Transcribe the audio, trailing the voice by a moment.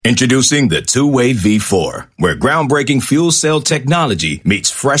Introducing the Two-Way V4, where groundbreaking fuel cell technology meets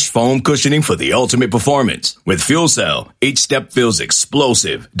fresh foam cushioning for the ultimate performance. With fuel cell, each step feels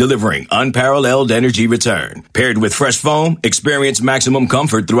explosive, delivering unparalleled energy return. Paired with fresh foam, experience maximum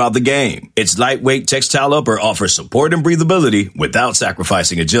comfort throughout the game. Its lightweight textile upper offers support and breathability without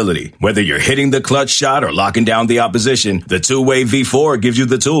sacrificing agility. Whether you're hitting the clutch shot or locking down the opposition, the Two-Way V4 gives you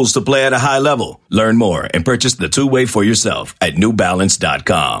the tools to play at a high level. Learn more and purchase the Two-Way for yourself at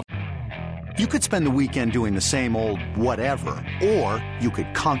newbalance.com. You could spend the weekend doing the same old whatever, or you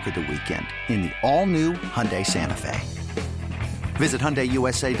could conquer the weekend in the all-new Hyundai Santa Fe. Visit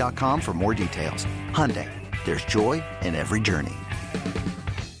HyundaiUSA.com for more details. Hyundai, there's joy in every journey.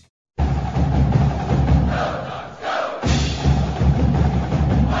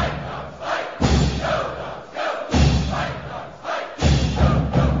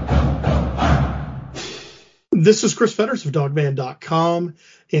 This is Chris Fetters of Dogman.com,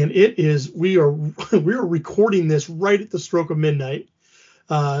 and we are recording this right at the stroke of midnight.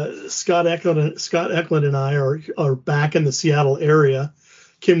 Scott Eklund and I are back in the Seattle area.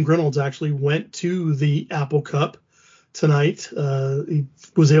 Kim Grinolds actually went to the Apple Cup tonight. He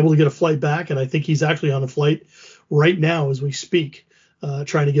was able to get a flight back, and I think he's actually on a flight right now as we speak,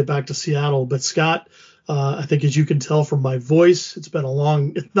 trying to get back to Seattle. But Scott, I think as you can tell from my voice, it's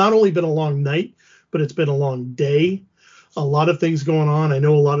not only been a long night, but it's been a long day. A lot of things going on. I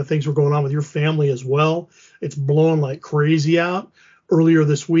know a lot of things were going on with your family as well. It's blowing like crazy out. Earlier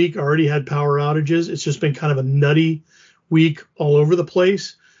this week, I already had power outages. It's just been kind of a nutty week all over the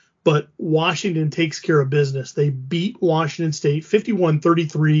place. But Washington takes care of business. They beat Washington State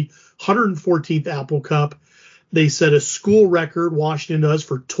 51-33, 114th Apple Cup. They set a school record, Washington does,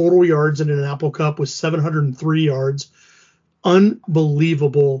 for total yards in an Apple Cup with 703 yards.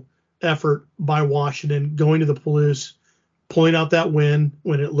 Unbelievable effort by Washington going to the Palouse, pulling out that win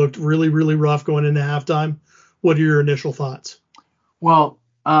when it looked really, really rough going into halftime. What are your initial thoughts? Well,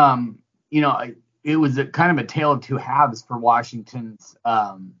 it was kind of a tale of two halves for Washington's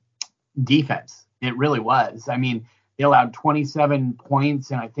defense. It really was. I mean, they allowed 27 points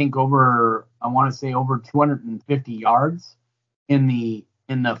and I think over 250 yards in the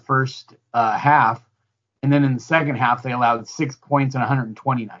first half. And then in the second half, they allowed 6 points and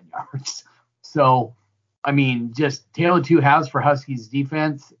 129 yards. So, I mean, just tale of two halves for Huskies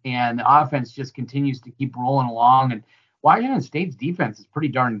defense, and the offense just continues to keep rolling along. And Washington State's defense is pretty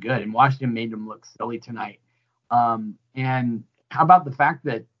darn good, and Washington made them look silly tonight. And how about the fact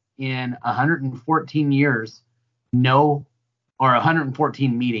that in 114 years,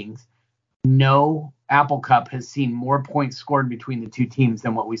 114 meetings, no Apple Cup has seen more points scored between the two teams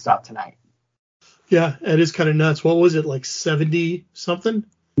than what we saw tonight. Yeah, it is kind of nuts. What was it, like 70 something?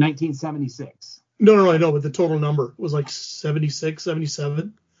 1976. No, I know, but the total number was like 76,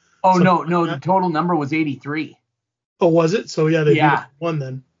 77. Oh, no, the total number was 83. Oh, was it? So, yeah, they beat it by one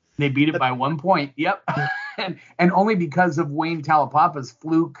then. They beat it by 1 point. Yep. and only because of Wayne Talapapa's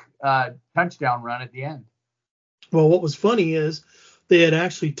fluke touchdown run at the end. Well, what was funny is they had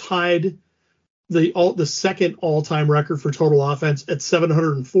actually tied the second all-time record for total offense at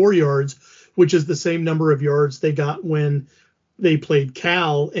 704 yards, which is the same number of yards they got when they played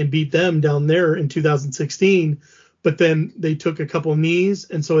Cal and beat them down there in 2016. But then they took a couple knees,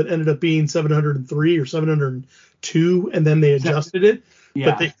 and so it ended up being 703 or 702, and then they adjusted it.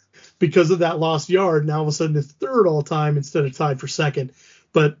 Yeah. But because of that lost yard, now all of a sudden it's third all-time instead of tied for second.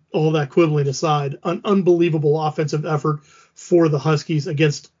 But all that quibbling aside, an unbelievable offensive effort for the Huskies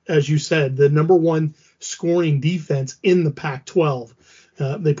against, as you said, the number one scoring defense in the Pac-12.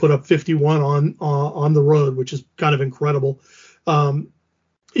 They put up 51 on the road, which is kind of incredible.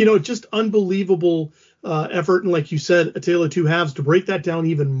 Just unbelievable effort. And like you said, a tale of two halves. To break that down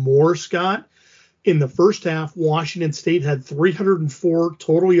even more, Scott, in the first half, Washington State had 304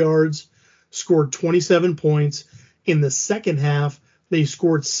 total yards, scored 27 points. In the second half, they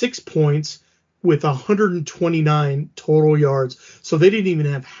scored 6 points with 129 total yards. So they didn't even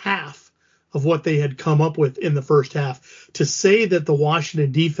have half of what they had come up with in the first half. To say that the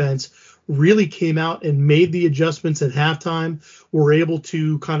Washington defense really came out and made the adjustments at halftime, were able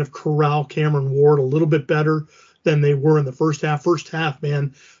to kind of corral Cameron Ward a little bit better than they were in the first half. First half,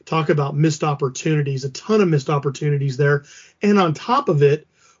 man, talk about missed opportunities, a ton of missed opportunities there. And on top of it,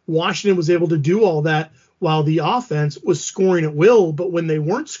 Washington was able to do all that while the offense was scoring at will. But when they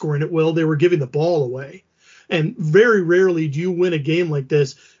weren't scoring at will, they were giving the ball away. And very rarely do you win a game like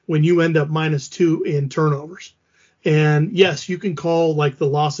this when you end up -2 in turnovers. And yes, you can call like the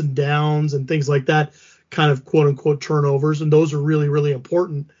loss and downs and things like that kind of quote unquote turnovers. And those are really, really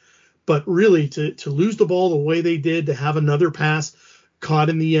important. But really to lose the ball the way they did, to have another pass caught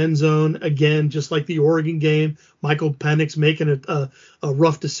in the end zone again, just like the Oregon game. Michael Penix making a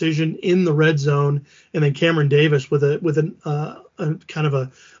rough decision in the red zone, and then Cameron Davis with a kind of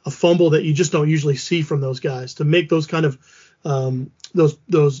a fumble that you just don't usually see from those guys, to make those kind of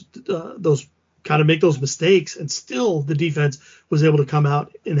make those mistakes, and still the defense was able to come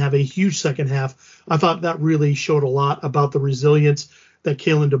out and have a huge second half. I thought that really showed a lot about the resilience that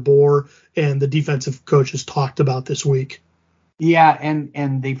Kalen DeBoer and the defensive coaches talked about this week. Yeah,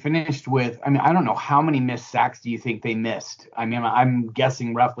 and they finished with, I mean, I don't know how many missed sacks do you think they missed? I mean, I'm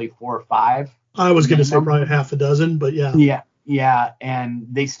guessing roughly 4 or 5. I was going to say probably half a dozen, but yeah. Yeah, and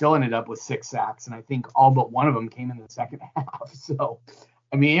they still ended up with 6 sacks, and I think all but one of them came in the second half. So,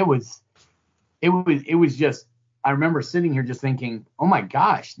 I mean, it was just, I remember sitting here just thinking, oh my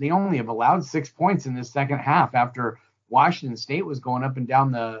gosh, they only have allowed 6 points in this second half after Washington State was going up and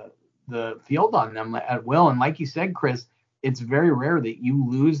down the field on them at will. And like you said, Chris, it's very rare that you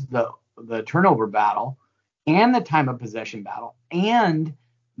lose the turnover battle and the time of possession battle and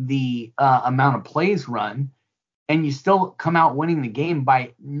the amount of plays run, and you still come out winning the game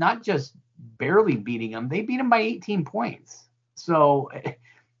by not just barely beating them. They beat them by 18 points. So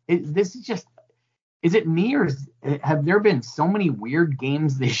this is just, is it me, or have there been so many weird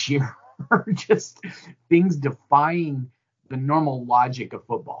games this year? Just things defying the normal logic of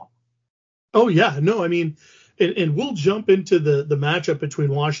football. Oh, yeah. No, I mean, and we'll jump into the matchup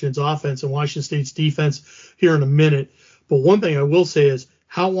between Washington's offense and Washington State's defense here in a minute. But one thing I will say is,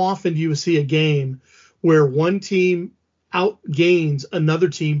 how often do you see a game where one team outgains another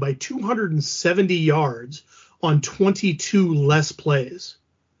team by 270 yards on 22 less plays?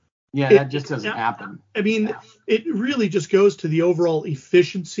 Yeah, that just doesn't happen. I mean, it really just goes to the overall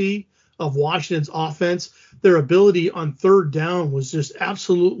efficiency of Washington's offense. Their ability on third down was just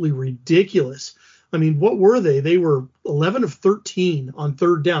absolutely ridiculous. I mean, what were they? They were 11 of 13 on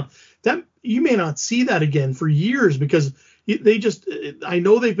third down. That you may not see that again for years, because they just, I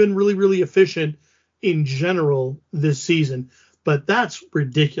know they've been really, really efficient in general this season, but that's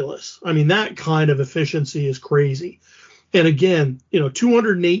ridiculous. I mean, that kind of efficiency is crazy. And again,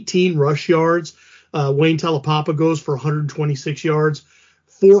 218 rush yards. Wayne Talapapa goes for 126 yards,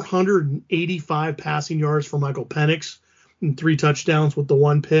 485 passing yards for Michael Penix, and 3 touchdowns with the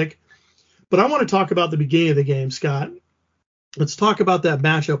 1 pick. But I want to talk about the beginning of the game, Scott. Let's talk about that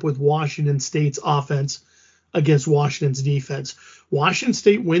matchup with Washington State's offense against Washington's defense. Washington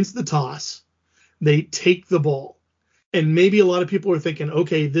State wins the toss. They take the ball. And maybe a lot of people are thinking,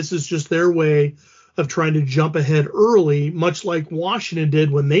 okay, this is just their way of trying to jump ahead early, much like Washington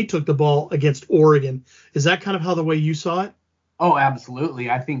did when they took the ball against Oregon. Is that kind of how the way you saw it? Oh, absolutely.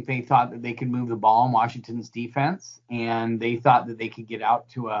 I think they thought that they could move the ball in Washington's defense, and they thought that they could get out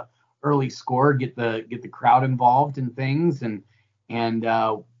to a early score, get the crowd involved in things, and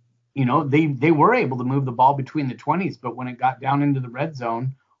they were able to move the ball between the 20s, but when it got down into the red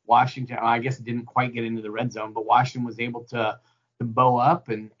zone, Washington, I guess it didn't quite get into the red zone, but Washington was able to bow up,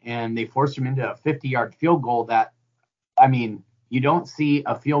 and they forced them into a 50-yard field goal that, I mean, you don't see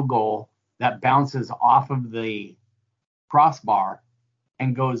a field goal that bounces off of the crossbar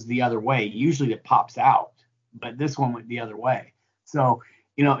and goes the other way. Usually it pops out, but this one went the other way. So,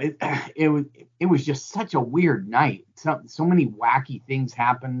 it was just such a weird night. So many wacky things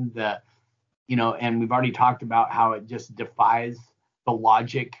happened, and we've already talked about how it just defies the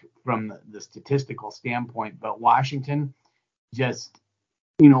logic from the statistical standpoint, but Washington just,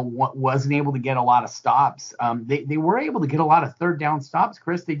 wasn't able to get a lot of stops. They were able to get a lot of third down stops,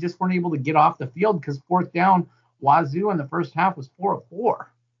 Chris. They just weren't able to get off the field because fourth down, Wazoo in the first half was 4 of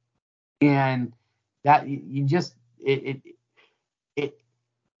 4. And that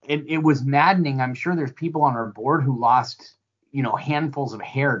it was maddening. I'm sure there's people on our board who lost, handfuls of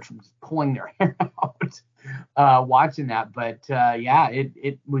hair from pulling their hair out watching that. But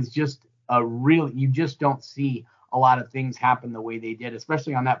it was just you just don't see a lot of things happen the way they did,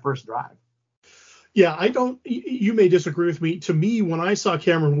 especially on that first drive. Yeah, you may disagree with me. To me, when I saw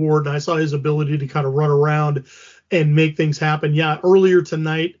Cameron Ward and I saw his ability to kind of run around and make things happen, earlier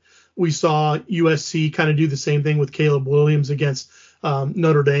tonight we saw USC kind of do the same thing with Caleb Williams against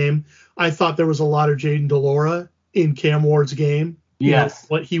Notre Dame. I thought there was a lot of Jaden Delora in Cam Ward's game. Yes.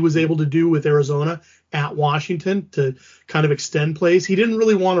 What he was able to do with Arizona at Washington to kind of extend plays. He didn't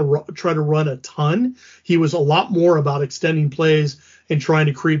really want to try to run a ton. He was a lot more about extending plays and trying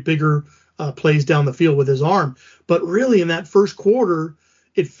to create bigger plays down the field with his arm. But really in that first quarter,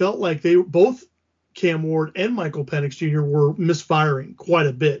 it felt like both Cam Ward and Michael Penix Jr. were misfiring quite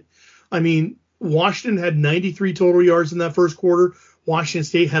a bit. I mean, Washington had 93 total yards in that first quarter. Washington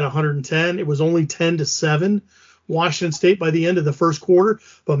State had 110. It was only 10-7 Washington State by the end of the first quarter.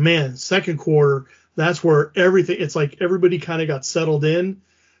 But man, second quarter, that's where it's like everybody kind of got settled in.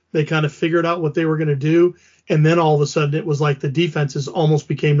 They kind of figured out what they were going to do. And then all of a sudden it was like the defenses almost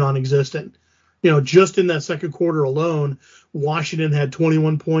became non-existent. Just in that second quarter alone, Washington had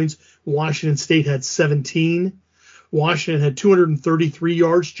 21 points. Washington State had 17. Washington had 233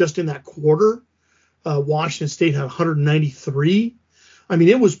 yards just in that quarter. Washington State had 193. I mean,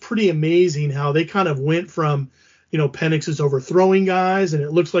 it was pretty amazing how they kind of went from, Penix is overthrowing guys, and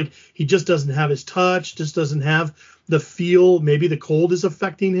it looks like he just doesn't have his touch, just doesn't have the feel. Maybe the cold is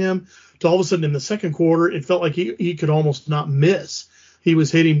affecting him. To all of a sudden in the second quarter, it felt like he could almost not miss. He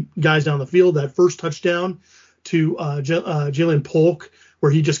was hitting guys down the field. That first touchdown to Jalen Polk,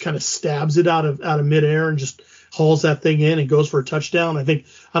 where he just kind of stabs it out of midair and just hauls that thing in and goes for a touchdown. I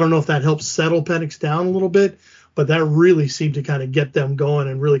don't know if that helps settle Penix down a little bit, but that really seemed to kind of get them going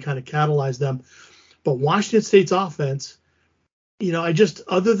and really kind of catalyze them. But Washington State's offense,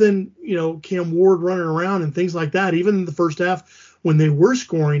 other than, Cam Ward running around and things like that, even in the first half when they were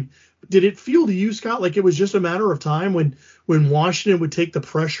scoring, did it feel to you, Scott, like it was just a matter of time when Washington would take the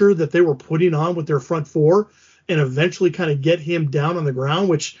pressure that they were putting on with their front four and eventually kind of get him down on the ground,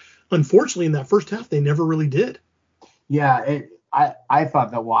 which unfortunately in that first half they never really did? Yeah, I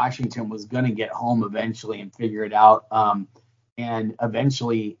thought that Washington was going to get home eventually and figure it out. And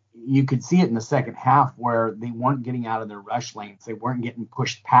eventually you could see it in the second half where they weren't getting out of their rush lanes. They weren't getting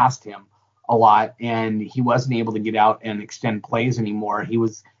pushed past him a lot, and he wasn't able to get out and extend plays anymore. He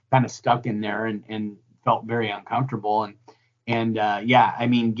was kind of stuck in there and felt very uncomfortable. And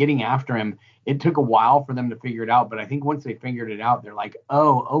getting after him, it took a while for them to figure it out. But I think once they figured it out, they're like,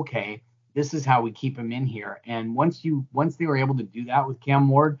 oh, okay, this is how we keep him in here. And once they were able to do that with Cam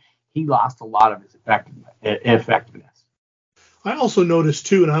Ward, he lost a lot of his effectiveness. I also noticed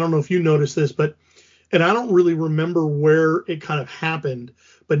too, and I don't know if you noticed this, and I don't really remember where it kind of happened,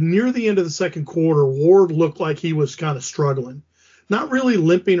 but near the end of the second quarter, Ward looked like he was kind of struggling. Not really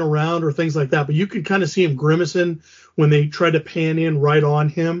limping around or things like that, but you could kind of see him grimacing when they tried to pan in right on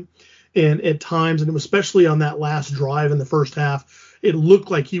him. And at times, and especially on that last drive in the first half, it looked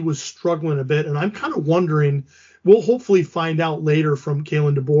like he was struggling a bit. And I'm kind of wondering, we'll hopefully find out later from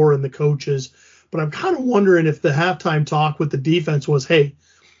Kalen DeBoer and the coaches, but I'm kind of wondering if the halftime talk with the defense was, hey,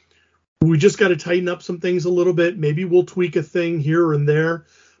 we just got to tighten up some things a little bit. Maybe we'll tweak a thing here and there.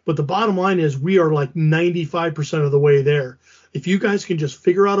 But the bottom line is we are like 95% of the way there. If you guys can just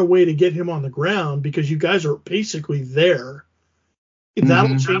figure out a way to get him on the ground, because you guys are basically there,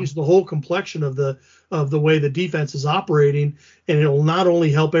 that'll change the whole complexion of the way the defense is operating, and it'll not only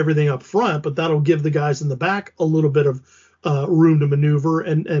help everything up front, but that'll give the guys in the back a little bit of room to maneuver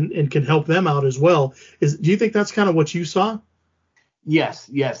and can help them out as well. Do you think that's kind of what you saw? Yes,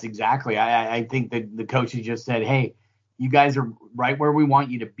 exactly. I think that the coaches just said, hey, you guys are right where we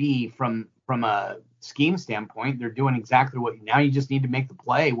want you to be from a scheme standpoint. They're doing exactly what now you just need to make the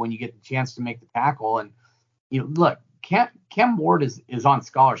play when you get the chance to make the tackle. And look, Cam Ward is on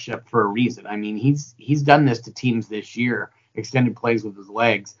scholarship for a reason. I mean, he's done this to teams this year, extended plays with his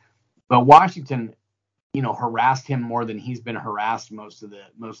legs. But Washington, harassed him more than he's been harassed most of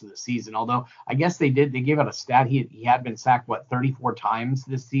the season. Although I guess they gave out a stat he had been sacked 34 times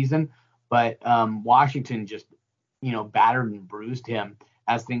this season, but Washington just battered and bruised him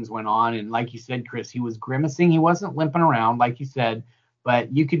as things went on. And like you said, Chris, he was grimacing. He wasn't limping around like you said,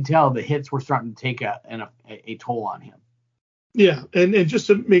 but you could tell the hits were starting to take a toll on him. Yeah, and just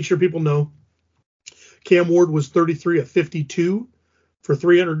to make sure people know, Cam Ward was 33 of 52 for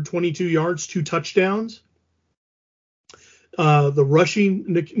 322 yards, 2 touchdowns. The rushing,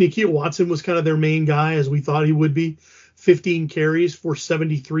 Nakia Watson was kind of their main guy, as we thought he would be. 15 carries for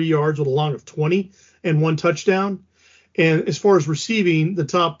 73 yards with a long of 20 and 1 touchdown. And as far as receiving, the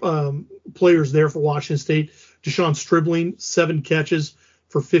top players there for Washington State, Deshaun Stribling, 7 catches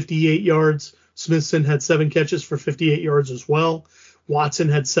for 58 yards. Smithson had 7 catches for 58 yards as well. Watson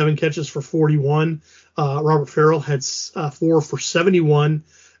had 7 catches for 41. Robert Farrell had 4 for 71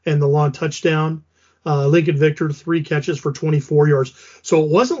 and the long touchdown. Lincoln Victor, 3 catches for 24 yards. So it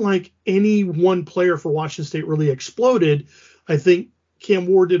wasn't like any one player for Washington State really exploded. I think Cam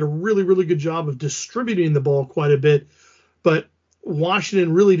Ward did a really, really good job of distributing the ball quite a bit, but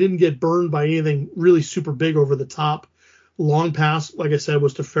Washington really didn't get burned by anything really super big over the top. Long pass, like I said,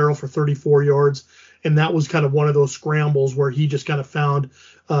 was to Farrell for 34 yards, and that was kind of one of those scrambles where he just kind of found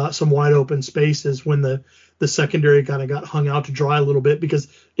some wide open spaces when the secondary kind of got hung out to dry a little bit, because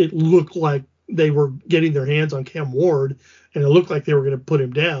it looked like they were getting their hands on Cam Ward, and it looked like they were going to put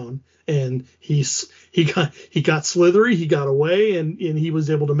him down. And he got slithery, he got away, and he was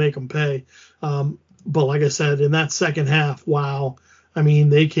able to make them pay. But like I said, in that second half, wow. I mean,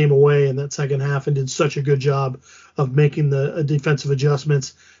 they came away in that second half and did such a good job of making the defensive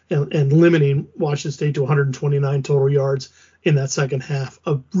adjustments and limiting Washington State to 129 total yards in that second half.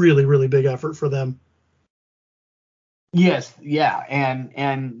 A really, really big effort for them. Yes, yeah,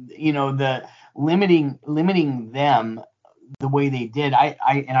 and the limiting them the way they did.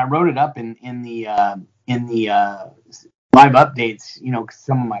 I wrote it up in the live updates.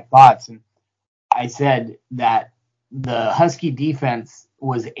 Some of my thoughts, and I said that the Husky defense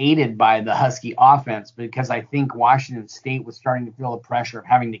was aided by the Husky offense because I think Washington State was starting to feel the pressure of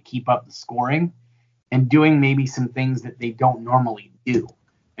having to keep up the scoring and doing maybe some things that they don't normally do,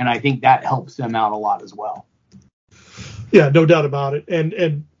 and I think that helps them out a lot as well. Yeah, no doubt about it.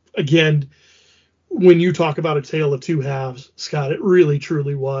 And again, when you talk about a tale of two halves, Scott, it really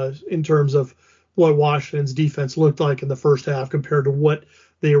truly was in terms of what Washington's defense looked like in the first half compared to what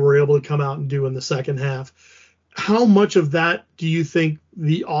they were able to come out and do in the second half. How much of that do you think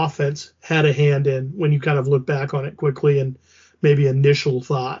the offense had a hand in when you kind of look back on it quickly and maybe initial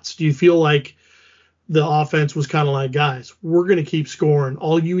thoughts? Do you feel like the offense was kind of like, guys, we're going to keep scoring.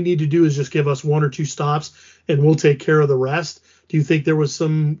 All you need to do is just give us one or two stops and we'll take care of the rest? Do you think there was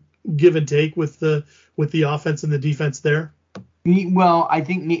some give and take with the offense and the defense there? Well, I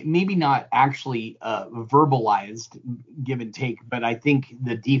think maybe not actually verbalized give and take, but I think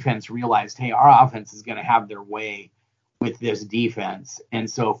the defense realized, hey, our offense is going to have their way with this defense. And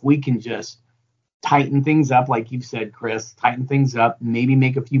so if we can just tighten things up, like you've said, Chris, tighten things up, maybe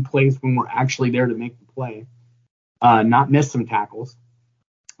make a few plays when we're actually there to make the play, not miss some tackles,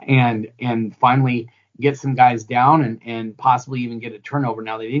 and finally get some guys down and possibly even get a turnover.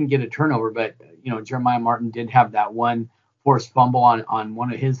 Now, they didn't get a turnover, but, Jeremiah Martin did have that one forced fumble on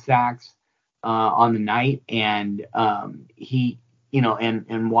one of his sacks on the night, and he,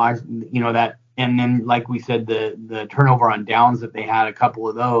 and watch, that, and then like we said, the turnover on downs that they had, a couple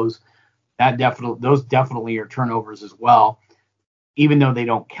of those definitely are turnovers as well, even though they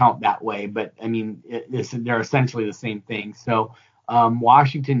don't count that way. But I mean, they're essentially the same thing. So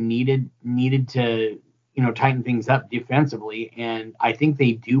Washington needed to tighten things up defensively, and I think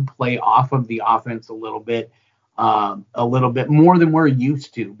they do play off of the offense a little bit more than we're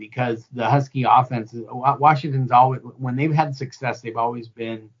used to, because the Husky offense, Washington's always, when they've had success, they've always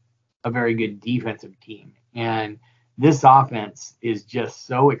been a very good defensive team, and this offense is just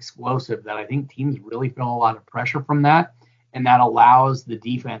so explosive that I think teams really feel a lot of pressure from that, and that allows the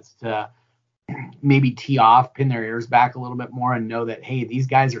defense to maybe tee off, pin their ears back a little bit more, and know that, hey, these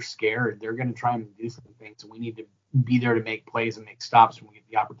guys are scared. They're going to try and do some things, so we need to be there to make plays and make stops when we get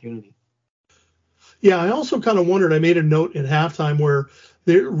the opportunity. Yeah, I also kind of wondered, I made a note at halftime where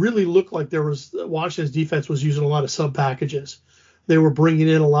it really looked like Washington's defense was using a lot of sub packages. They were bringing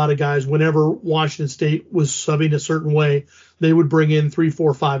in a lot of guys. Whenever Washington State was subbing a certain way, they would bring in 3,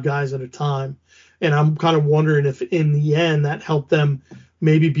 4, 5 guys at a time. And I'm kind of wondering if in the end that helped them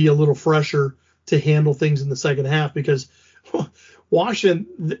maybe be a little fresher to handle things in the second half, because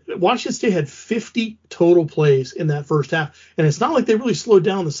Washington State had 50 total plays in that first half. And it's not like they really slowed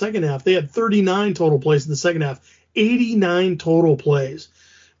down the second half. They had 39 total plays in the second half, 89 total plays.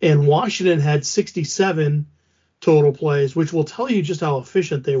 And Washington had 67 total plays, which will tell you just how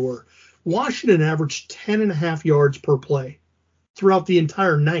efficient they were. Washington averaged 10.5 yards per play throughout the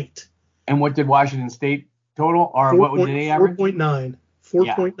entire night. And what did Washington State total, or what did they average?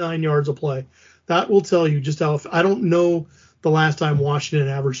 4.9 yards a play. That will tell you just how. I don't know the last time Washington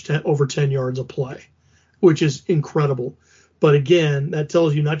averaged over 10 yards a play, which is incredible. But again, that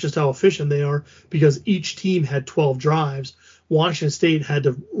tells you not just how efficient they are, because each team had 12 drives. Washington State had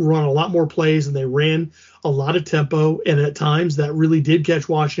to run a lot more plays, and they ran a lot of tempo, and at times that really did catch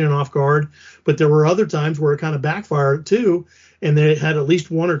Washington off guard. But there were other times where it kind of backfired too, and they had at least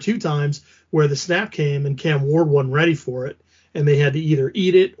 1 or 2 times where the snap came and Cam Ward wasn't ready for it, and they had to either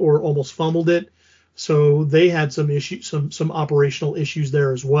eat it or almost fumbled it. So they had some issues, some operational issues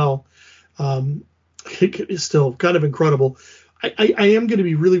there as well. It's still kind of incredible. I am going to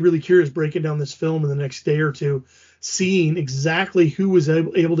be really, really curious breaking down this film in the next day or two, seeing exactly who was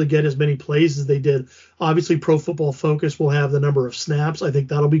able to get as many plays as they did. Obviously, Pro Football Focus will have the number of snaps. I think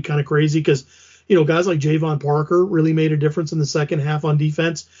that'll be kind of crazy because, guys like Javon Parker really made a difference in the second half on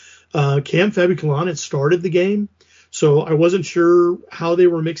defense. Cam Fabicolon had started the game, so I wasn't sure how they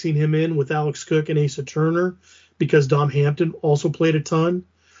were mixing him in with Alex Cook and Asa Turner, because Dom Hampton also played a ton.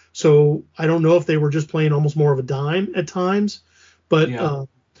 So I don't know if they were just playing almost more of a dime at times, but yeah.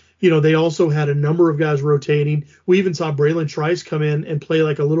 They also had a number of guys rotating. We even saw Braylon Trice come in and play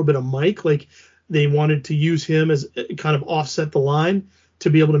like a little bit of Mike, like they wanted to use him as kind of offset the line. to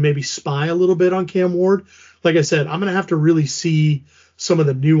be able to maybe spy a little bit on Cam Ward. Like I said, I'm going to have to really see some of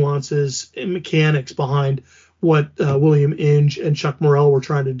the nuances and mechanics behind what William Inge and Chuck Morrell were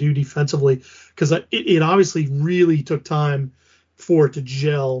trying to do defensively, because it obviously really took time for it to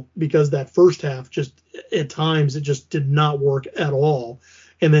gel, because that first half just at times it just did not work at all.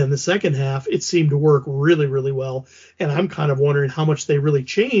 And then the second half, it seemed to work really, really well. And I'm kind of wondering how much they really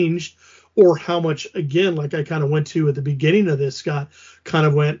changed, or how much, again, like I kind of went to at the beginning of this, Scott, kind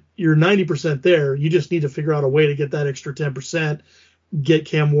of went, you're 90% there. You just need to figure out a way to get that extra 10%, get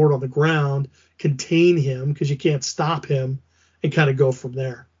Cam Ward on the ground, contain him because you can't stop him, and kind of go from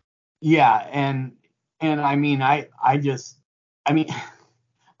there. Yeah. And I mean, I'm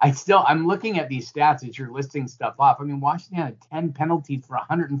looking at these stats as you're listing stuff off. I mean, Washington had 10 penalties for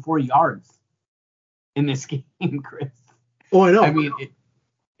 104 yards in this game, Chris. Oh, I know. I mean,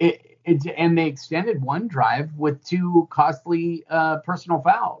 and they extended one drive with 2 costly personal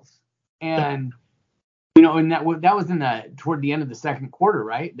fouls. And, you know, and that was toward the end of the second quarter,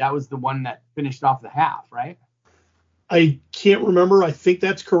 right? That was the one that finished off the half, right? I can't remember. I think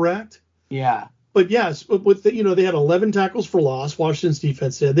that's correct. Yeah. But yes, they had 11 tackles for loss. Washington's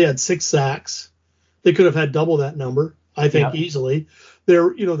defense did. They had 6 sacks. They could have had double that number, I think, easily.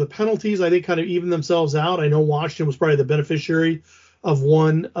 The penalties, I think, kind of evened themselves out. I know Washington was probably the beneficiary of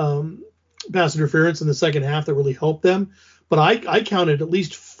one pass interference in the second half that really helped them. But I counted at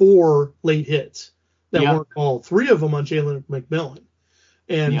least 4 late hits that weren't called. 3 of them on Jalen McMillan.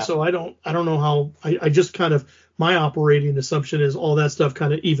 And so I don't know how. I just kind of, my operating assumption is all that stuff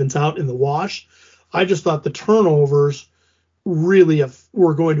kind of evens out in the wash. I just thought the turnovers really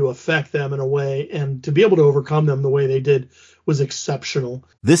were going to affect them in a way, and to be able to overcome them the way they did was exceptional.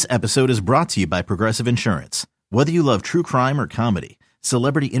 This episode is brought to you by Progressive Insurance. Whether you love true crime or comedy,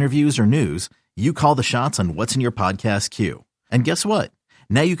 celebrity interviews or news, you call the shots on what's in your podcast queue. And guess what?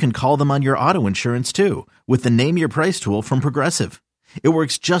 Now you can call them on your auto insurance too, with the Name Your Price tool from Progressive. It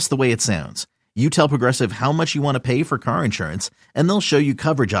works just the way it sounds. You tell Progressive how much you want to pay for car insurance, and they'll show you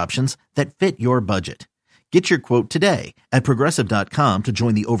coverage options that fit your budget. Get your quote today at Progressive.com to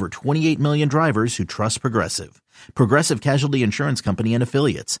join the over 28 million drivers who trust Progressive. Progressive Casualty Insurance Company and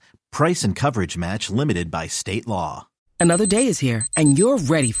Affiliates. Price and coverage match limited by state law. Another day is here, and you're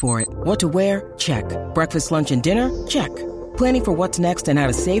ready for it. What to wear? Check. Breakfast, lunch, and dinner? Check. Planning for what's next and how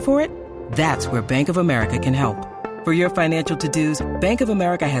to save for it? That's where Bank of America can help. For your financial to-dos, Bank of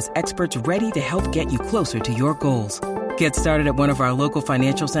America has experts ready to help get you closer to your goals. Get started at one of our local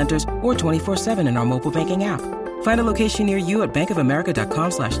financial centers or 24/7 in our mobile banking app. Find a location near you at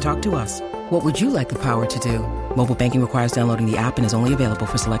bankofamerica.com/talktous. What would you like the power to do? Mobile banking requires downloading the app and is only available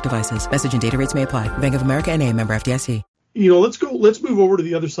for select devices. Message and data rates may apply. Bank of America NA, member FDIC. Let's move over to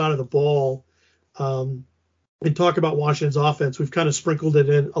the other side of the ball. And talk about Washington's offense. We've kind of sprinkled it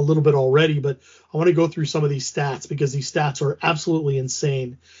in a little bit already, but I want to go through some of these stats because these stats are absolutely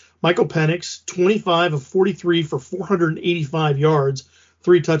insane. Michael Penix, 25 of 43 for 485 yards,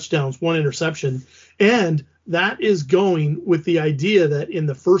 3 touchdowns, 1 interception. And that is going with the idea that in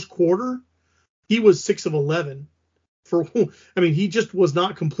the first quarter, he was 6 of 11. He just was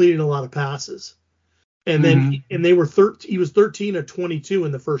not completing a lot of passes. And then he was 13 of 22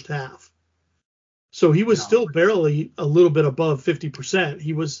 in the first half. So he was still barely a little bit above 50%.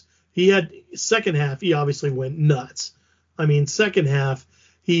 He had second half, he obviously went nuts. I mean, second half,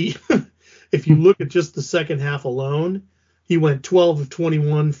 if you look at just the second half alone, he went 12 of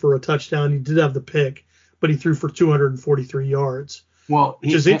 21 for a touchdown. He did have the pick, but he threw for 243 yards. Well,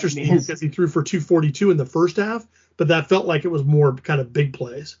 which is interesting because he threw for 242 in the first half, but that felt like it was more kind of big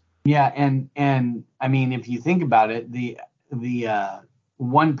plays. Yeah, and I mean, if you think about it, the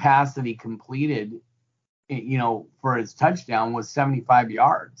one pass that he completed, for his touchdown was 75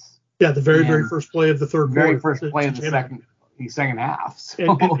 yards. Yeah, the very first play of the third quarter. Very first play of the second half.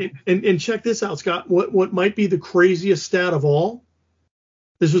 So. And check this out, Scott. What might be the craziest stat of all?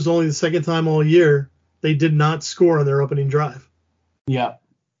 This was only the second time all year they did not score on their opening drive. Yeah.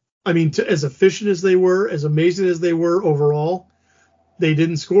 I mean, as efficient as they were, as amazing as they were overall, they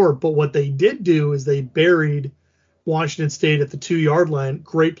didn't score. But what they did do is they buried Washington State at the 2-yard line.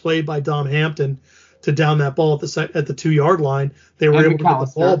 Great play by Dom Hampton to down that ball at the 2-yard line. They were able to get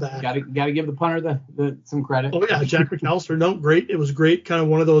the ball back. Got to give the punter some credit. Oh yeah, Jack McAllister. No, great. It was great. Kind of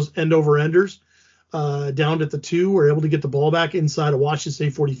one of those end over enders. Down at the 2, were able to get the ball back inside of Washington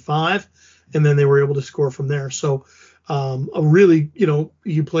State 45, and then they were able to score from there. So a really,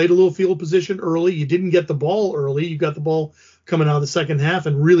 you played a little field position early. You didn't get the ball early. You got the ball coming out of the second half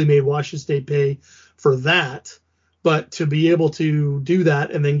and really made Washington State pay for that. But to be able to do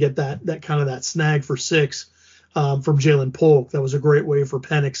that and then get that kind of that snag for 6, from Jalen Polk. That was a great way for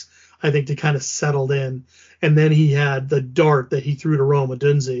Penix, I think, to kind of settle in. And then he had the dart that he threw to Rome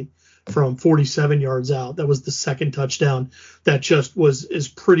Odunze from 47 yards out. That was the second touchdown. That just was as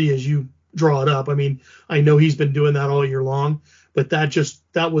pretty as you draw it up. I mean, I know he's been doing that all year long, but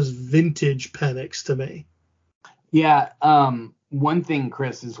that was vintage Penix to me. Yeah. One thing,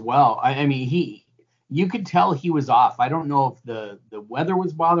 Chris, as well. I mean, you could tell he was off. I don't know if the weather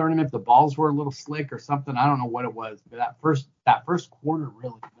was bothering him, if the balls were a little slick or something. I don't know what it was, but that first quarter,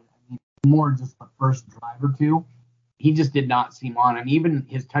 really, more just the first drive or two, he just did not seem on. I mean, even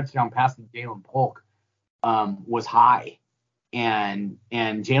his touchdown pass to Jalen Polk was high, and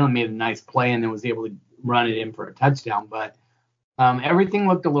Jalen made a nice play and then was able to run it in for a touchdown. But everything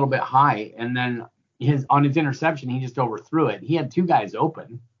looked a little bit high, and then on his interception, he just overthrew it. He had two guys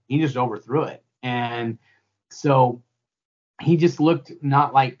open. He just overthrew it. And so he just looked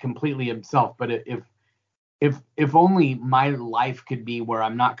not like completely himself. But if only my life could be where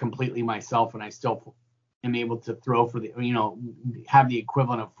I'm not completely myself and I still am able to throw for the, have the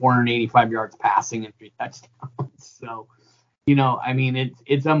equivalent of 485 yards passing and 3 touchdowns. So, I mean,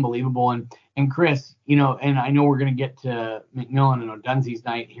 it's unbelievable. And Chris, and I know we're going to get to McMillan and Odunze's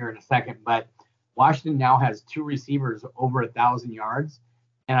night here in a second, but Washington now has 2 receivers over 1,000 yards.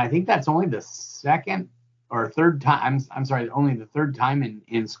 And I think that's only the second or third time. I'm sorry, only the third time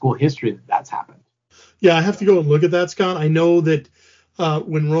in school history that's happened. Yeah, I have to go and look at that, Scott. I know that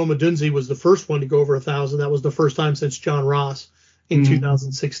when Rome Odunze was the first one to go over 1,000, that was the first time since John Ross in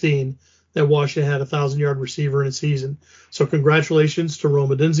 2016 that Washington had a 1,000-yard receiver in a season. So congratulations to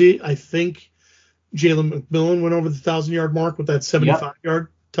Rome Odunze. I think Jalen McMillan went over the 1,000-yard mark with that 75-yard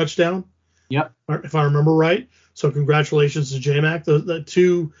touchdown. Yep. If I remember right. So congratulations to J-Mac. The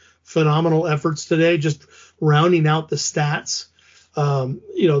 2 phenomenal efforts today, just rounding out the stats.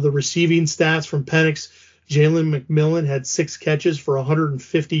 The receiving stats from Penix. Jalen McMillan had 6 catches for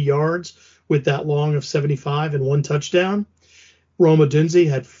 150 yards with that long of 75 and 1 touchdown. Rome Odunze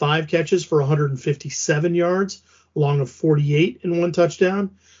had 5 catches for 157 yards, long of 48 and 1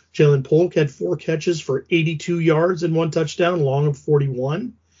 touchdown. Jalen Polk had 4 catches for 82 yards and 1 touchdown, long of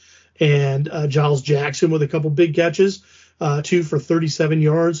 41. And Giles Jackson with a couple big catches, 2 for 37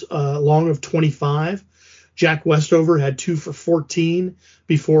 yards, long of 25. Jack Westover had 2 for 14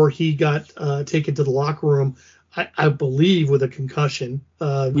 before he got taken to the locker room, I believe, with a concussion.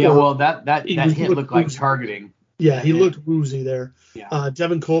 That hit looked like targeting. Yeah, he looked woozy there. Yeah.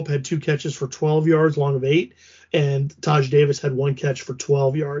 Devin Culp had 2 catches for 12 yards, long of 8. And Taj Davis had 1 catch for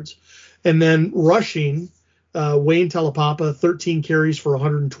 12 yards. And then rushing, Wayne Talapapa, 13 carries for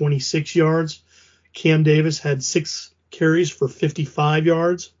 126 yards. Cam Davis had 6 carries for 55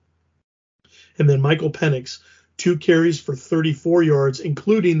 yards. And then Michael Penix, 2 carries for 34 yards,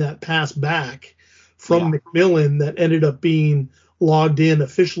 including that pass back from McMillan that ended up being logged in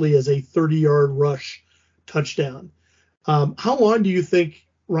officially as a 30-yard rush touchdown. How long do you think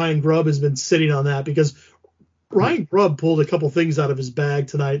Ryan Grubb has been sitting on that? Because Ryan Grubb pulled a couple things out of his bag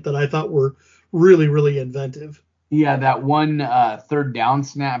tonight that I thought were really, really inventive. Yeah, that one third down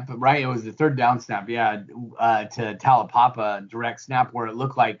snap, right? It was the third down snap, to Talapapa, direct snap, where it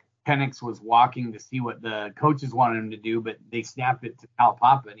looked like Penix was walking to see what the coaches wanted him to do, but they snapped it to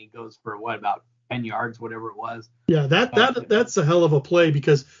Talapapa, and he goes for about 10 yards, whatever it was. Yeah, that's a hell of a play,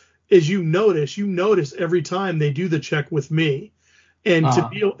 because as you notice every time they do the check with me. And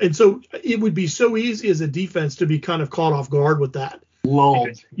so it would be so easy as a defense to be kind of caught off guard with that.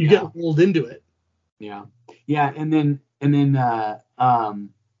 Lulled. You get lulled into it. Yeah. Yeah. And then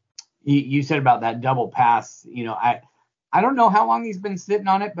you said about that double pass, I don't know how long he's been sitting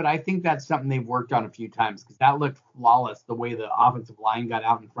on it, but I think that's something they've worked on a few times, because that looked flawless the way the offensive line got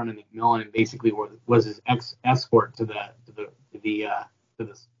out in front of McMillan and basically was his escort to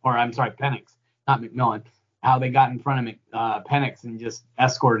Penix, not McMillan. How they got in front of Penix and just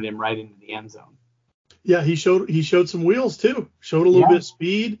escorted him right into the end zone. Yeah, he showed some wheels too. Showed a little bit of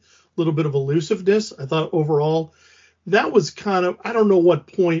speed, a little bit of elusiveness. I thought overall that was kind of, I don't know what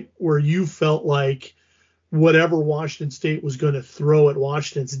point where you felt like whatever Washington State was going to throw at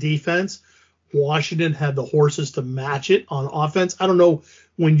Washington's defense, Washington had the horses to match it on offense. I don't know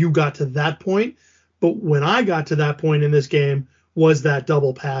when you got to that point, but when I got to that point in this game was that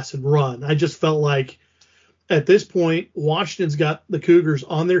double pass and run. I just felt like at this point, Washington's got the Cougars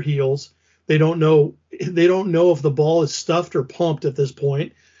on their heels. They don't know if the ball is stuffed or pumped at this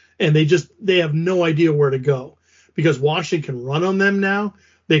point, and they have no idea where to go, because Washington can run on them now.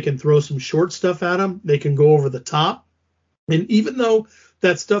 They can throw some short stuff at them. They can go over the top. And even though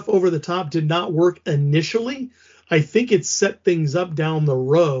that stuff over the top did not work initially, I think it set things up down the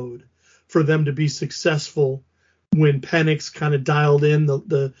road for them to be successful when Penix kind of dialed in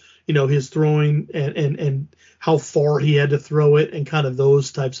the his throwing and how far he had to throw it and kind of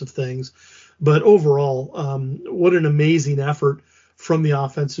those types of things. But overall, what an amazing effort from the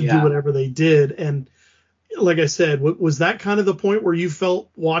offense to do whatever they did. And like I said, was that kind of the point where you felt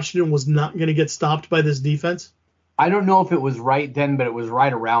Washington was not going to get stopped by this defense? I don't know if it was right then, but it was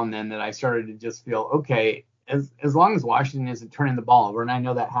right around then that I started to just feel, okay, as long as Washington isn't turning the ball over, and I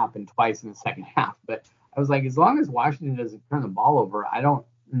know that happened twice in the second half, but I was like, as long as Washington doesn't turn the ball over, I don't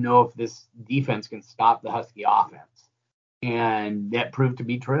know if this defense can stop the Husky offense. And that proved to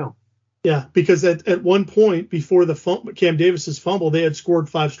be true. Yeah, because at one point before Cam Davis's fumble, they had scored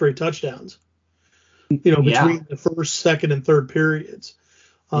 5 straight touchdowns, between the first, second, and third periods.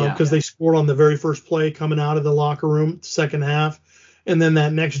 Because they scored on the very first play coming out of the locker room, second half. And then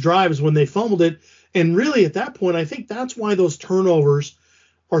that next drive is when they fumbled it. And really at that point, I think that's why those turnovers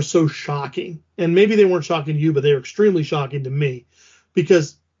are so shocking. And maybe they weren't shocking to you, but they were extremely shocking to me.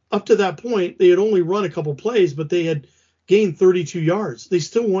 Because up to that point, they had only run a couple plays, but they had gained 32 yards. They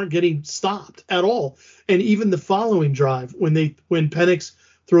still weren't getting stopped at all. And even the following drive, when Penix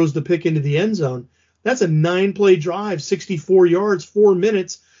throws the pick into the end zone, that's a 9-play drive, 64 yards, 4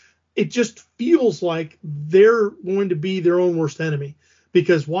 minutes. It just feels like they're going to be their own worst enemy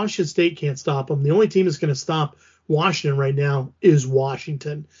because Washington State can't stop them. The only team that's going to stop Washington right now is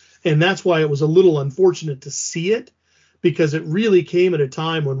Washington. And that's why it was a little unfortunate to see it, because it really came at a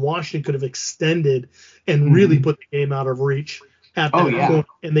time when Washington could have extended and really put the game out of reach at that point.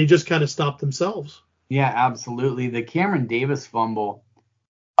 And they just kind of stopped themselves. Yeah, absolutely. The Cameron Davis fumble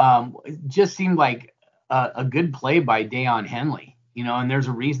just seemed like a good play by Deion Henley, and there's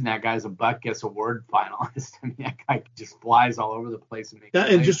a reason that guy's a Buck Gets Award finalist. I mean, that guy just flies all over the place and makes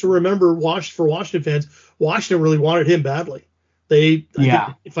plays. And just to remember, for Washington fans, Washington really wanted him badly. I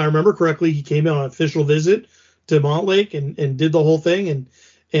think, if I remember correctly, he came on an official visit to Montlake and did the whole thing.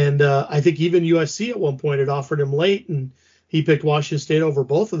 And I think even USC at one point had offered him late, and he picked Washington State over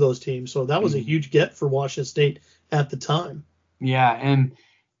both of those teams. So that was a huge get for Washington State at the time. Yeah,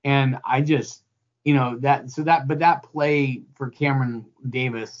 and I just, but that play for Cameron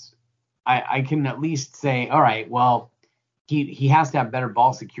Davis, I can at least say, all right, well, he has to have better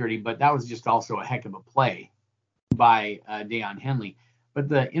ball security, but that was just also a heck of a play by Deion Henley. But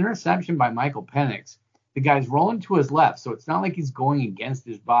the interception by Michael Penix, the guy's rolling to his left, so it's not like he's going against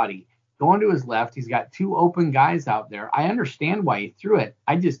his body. Going to his left, he's got 2 open guys out there. I understand why he threw it.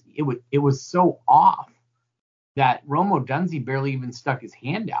 It was so off that Rome Odunze barely even stuck his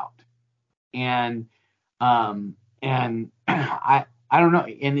hand out. And I don't know.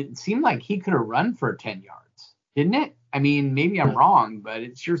 And it seemed like he could have run for 10 yards, didn't it? I mean, maybe I'm wrong, but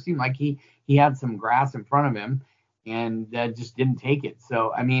it sure seemed like he had some grass in front of him and just didn't take it.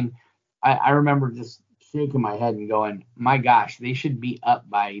 So, I mean, I remember just shaking my head and going, my gosh, they should be up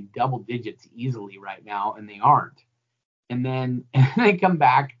by double digits easily right now, and they aren't. And then they come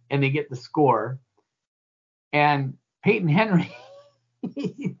back and they get the score. And Peyton Henry,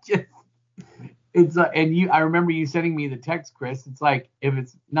 I remember you sending me the text, Chris. It's like, if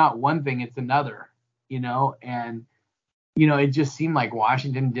it's not one thing, it's another, and, it just seemed like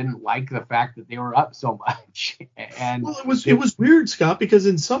Washington didn't like the fact that they were up so much. And well, it was weird, Scott, because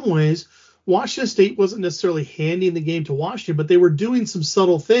in some ways, Washington State wasn't necessarily handing the game to Washington, but they were doing some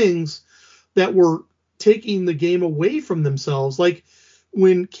subtle things that were taking the game away from themselves. Like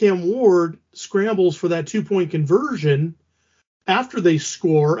when Cam Ward scrambles for that 2-point conversion after they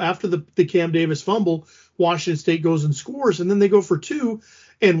score, after the Cam Davis fumble, Washington State goes and scores, and then they go for 2,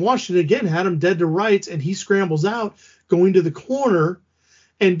 and Washington again had him dead to rights, and he scrambles out going to the corner,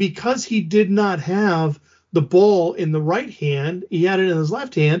 and because he did not have the ball in the right hand, he had it in his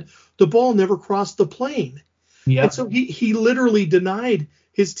left hand, the ball never crossed the plane. Yep. And so he literally denied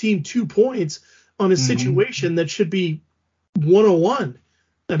his team 2 points on a situation that should be 101.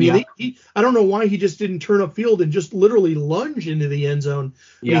 I mean, I don't know why he just didn't turn upfield and just literally lunge into the end zone.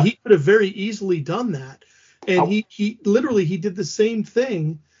 I mean, he could have very easily done that. And he literally did the same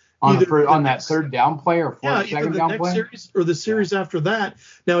thing. On that third down play or second down play? Series or the series after that.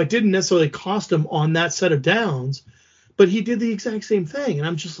 Now, it didn't necessarily cost him on that set of downs, but he did the exact same thing. And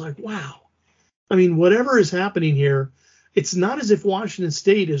I'm just like, wow. I mean, whatever is happening here, it's not as if Washington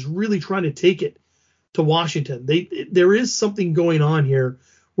State is really trying to take it to Washington. There is something going on here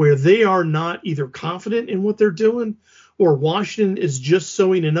where they are not either confident in what they're doing, or Washington is just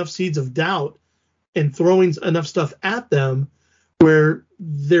sowing enough seeds of doubt and throwing enough stuff at them where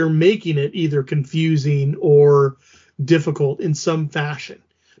they're making it either confusing or difficult in some fashion.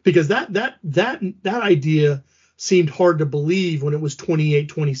 Because that idea seemed hard to believe when it was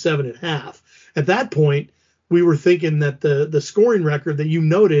 28-27 at half. At that point, we were thinking that the scoring record that you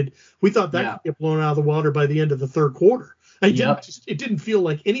noted, we thought that could get blown out of the water by the end of the third quarter. It didn't feel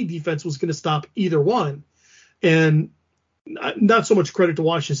like any defense was going to stop either one. And not so much credit to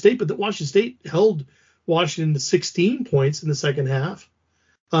Washington State, but that Washington State held Washington to 16 points in the second half,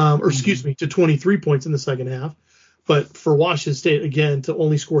 to 23 points in the second half. But for Washington State, again, to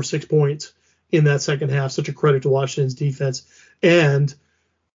only score 6 points in that second half, such a credit to Washington's defense. And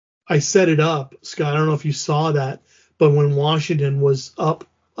I set it up, Scott. I don't know if you saw that, but when Washington was up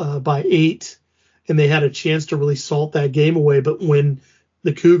by 8 and they had a chance to really salt that game away, but when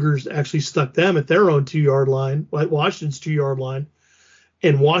the Cougars actually stuck them at their own 2-yard line, like Washington's 2-yard line,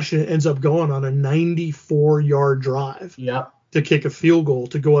 and Washington ends up going on a 94-yard drive to kick a field goal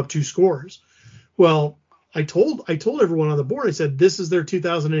to go up 2 scores. Well, I told everyone on the board, I said, this is their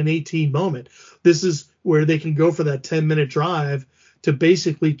 2018 moment. This is where they can go for that 10-minute drive to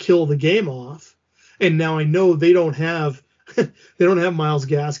basically kill the game off. And now I know they don't have Myles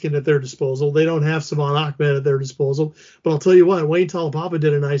Gaskin at their disposal. They don't have Savon Ahmed at their disposal. But I'll tell you what, Wayne Talapapa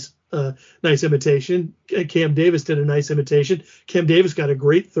did a nice imitation. Cam Davis did a nice imitation. Cam Davis got a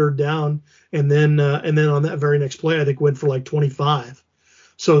great third down, and then on that very next play, I think went for like 25.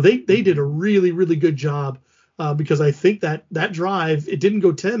 So they did a really, really good job because I think that drive, it didn't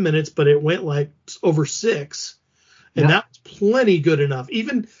go 10 minutes, but it went like over 6. And that was plenty good enough.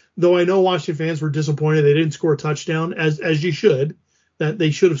 Even though I know Washington fans were disappointed they didn't score a touchdown, as you should, that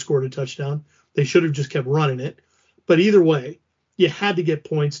they should have scored a touchdown. They should have just kept running it. But either way, you had to get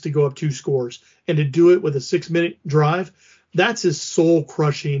points to go up 2 scores. And to do it with a 6-minute drive, that's as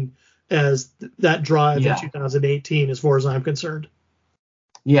soul-crushing as that drive in 2018 as far as I'm concerned.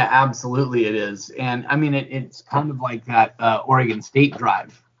 Yeah, absolutely it is. And, I mean, it's kind of like that Oregon State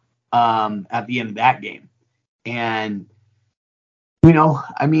drive at the end of that game. And,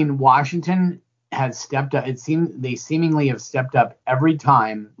 I mean, Washington has stepped up. They seemingly have stepped up every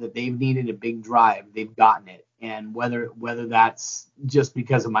time that they've needed a big drive. They've gotten it. And whether that's just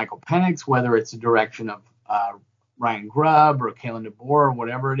because of Michael Penix, whether it's a direction of Ryan Grubb or Kalen DeBoer or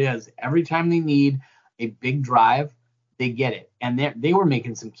whatever it is, every time they need a big drive, they get it. And they were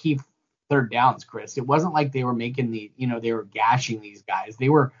making some key third downs, Chris. It wasn't like they were making they were gashing these guys.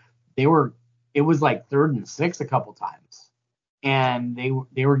 It was like 3rd and 6 a couple times. And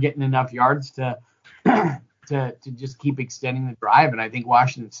they were getting enough yards to just keep extending the drive. And I think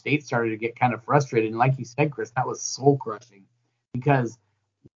Washington State started to get kind of frustrated. And like you said, Chris, that was soul crushing because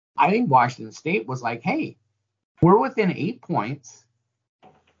I think Washington State was like, hey, we're within 8 points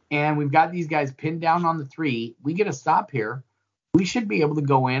and we've got these guys pinned down on the 3. We get a stop here. We should be able to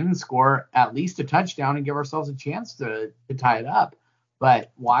go in and score at least a touchdown and give ourselves a chance to tie it up.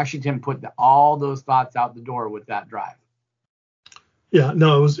 But Washington put all those thoughts out the door with that drive. Yeah,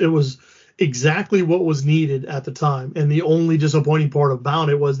 no, it was exactly what was needed at the time. And the only disappointing part about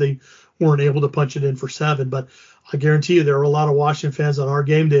it was they weren't able to punch it in for 7. But I guarantee you there were a lot of Washington fans on our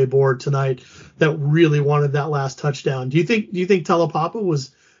game day board tonight that really wanted that last touchdown. Do you think Talapapa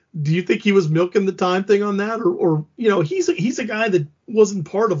was? Do you think he was milking the time thing on that, or he's a guy that wasn't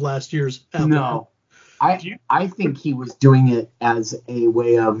part of last year's outcome? No, I think he was doing it as a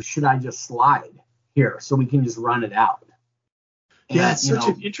way of, should I just slide here so we can just run it out? Yeah, it's such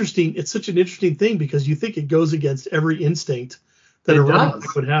an interesting thing because you think it goes against every instinct that a running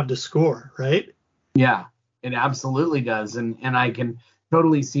back would have to score, right? Yeah, it absolutely does, and I can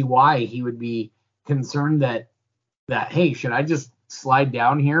totally see why he would be concerned that hey, should I just slide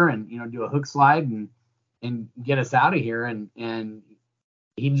down here and do a hook slide and get us out of here? And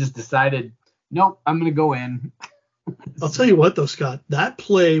he just decided, nope, I'm going to go in. I'll tell you what, though, Scott, that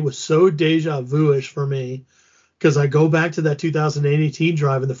play was so deja vu-ish for me because I go back to that 2018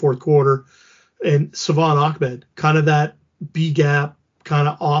 drive in the fourth quarter and Savon Ahmed, kind of that B-gap, kind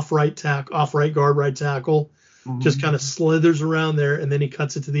of off right guard, right tackle, just kind of slithers around there, and then he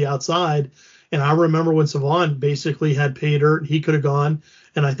cuts it to the outside. And I remember when Savon basically had pay dirt, he could have gone,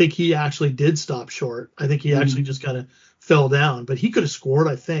 and I think he actually did stop short. I think he actually just kind of fell down, but he could have scored,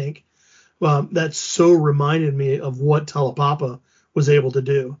 I think. That so reminded me of what Talapapa was able to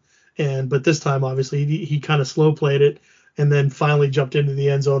do. But this time, obviously, he kind of slow played it and then finally jumped into the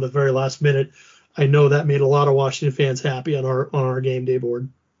end zone at the very last minute. I know that made a lot of Washington fans happy on our game day board.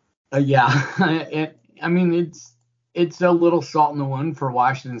 It's a little salt in the wound for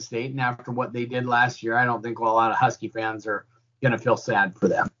Washington State, and after what they did last year, I don't think a lot of Husky fans are going to feel sad for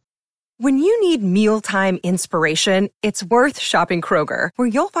them. When you need mealtime inspiration, it's worth shopping Kroger, where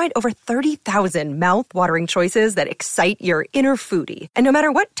you'll find over 30,000 mouth-watering choices that excite your inner foodie. And no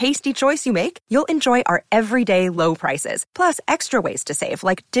matter what tasty choice you make, you'll enjoy our everyday low prices, plus extra ways to save,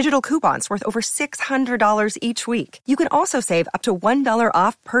 like digital coupons worth over $600 each week. You can also save up to $1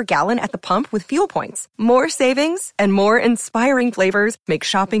 off per gallon at the pump with fuel points. More savings and more inspiring flavors make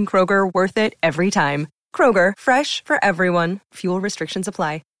shopping Kroger worth it every time. Kroger, fresh for everyone. Fuel restrictions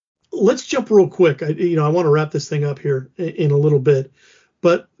apply. Let's jump real quick. I want to wrap this thing up here in a little bit,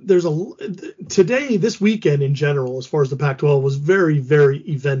 but this weekend in general, as far as the Pac-12, was very, very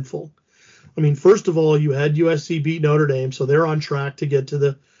eventful. I mean, first of all, you had USC beat Notre Dame, so they're on track to get to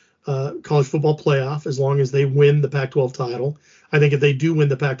the college football playoff as long as they win the Pac-12 title. I think if they do win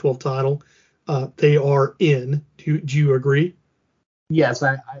the Pac-12 title, they are in. Do you agree? Yes,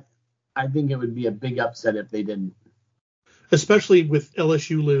 I think it would be a big upset if they didn't. Especially with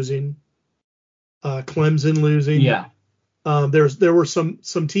LSU losing, Clemson losing. Yeah. There were some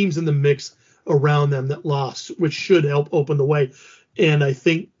teams in the mix around them that lost, which should help open the way. And I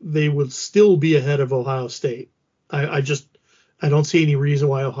think they would still be ahead of Ohio State. I don't see any reason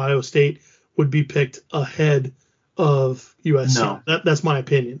why Ohio State would be picked ahead of USC. No. That's my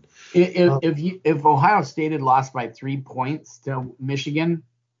opinion. If Ohio State had lost by 3 points to Michigan,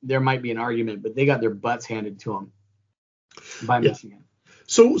 there might be an argument, but they got their butts handed to them by Michigan.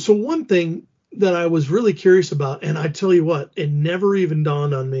 So one thing that I was really curious about, and I tell you what, it never even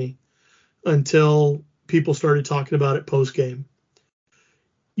dawned on me until people started talking about it post game.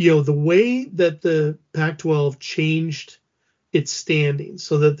 The way that the Pac-12 changed its standing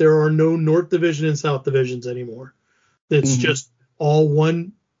so that there are no North Division and South Divisions anymore. It's just all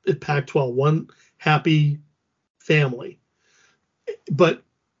one Pac-12, one happy family. But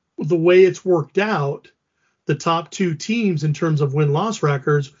the way it's worked out, the top two teams in terms of win-loss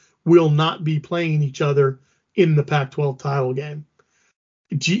records will not be playing each other in the Pac-12 title game.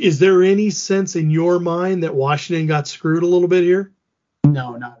 Is there any sense in your mind that Washington got screwed a little bit here?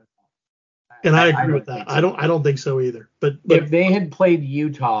 No, not at all. And I agree with that. So. I don't think so either. But if they had played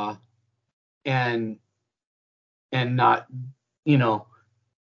Utah and not,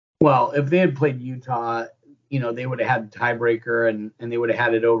 if they had played Utah, they would have had a tiebreaker and they would have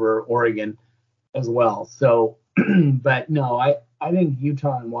had it over Oregon as well. So, but no, I think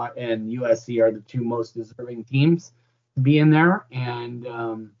Utah and USC are the two most deserving teams to be in there. And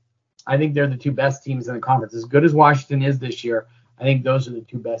I think they're the two best teams in the conference. As good as Washington is this year, I think those are the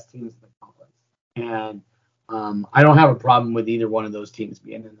two best teams in the conference. And I don't have a problem with either one of those teams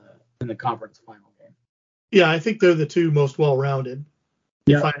being in the conference final game. Yeah, I think they're the two most well-rounded.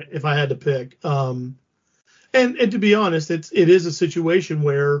 Yeah. If I had to pick. And to be honest, it is a situation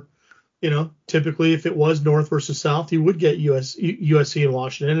where, typically if it was North versus South, you would get USC and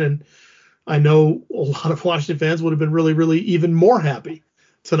Washington. And I know a lot of Washington fans would have been really, really even more happy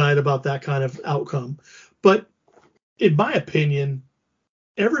tonight about that kind of outcome. But in my opinion,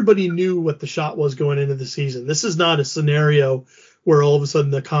 everybody knew what the shot was going into the season. This is not a scenario where all of a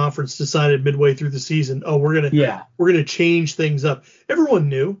sudden the conference decided midway through the season, we're gonna change things up. Everyone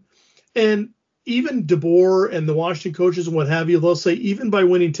knew. And even DeBoer and the Washington coaches and what have you, they'll say even by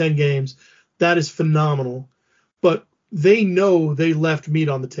winning 10 games, that is phenomenal. But they know they left meat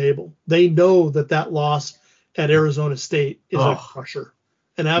on the table. They know that loss at Arizona State is a crusher,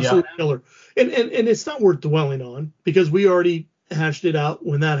 an absolute killer. And it's not worth dwelling on because we already hashed it out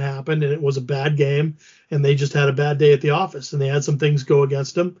when that happened, and it was a bad game, and they just had a bad day at the office, and they had some things go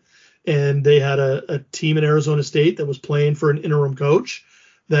against them. And they had a team in Arizona State that was playing for an interim coach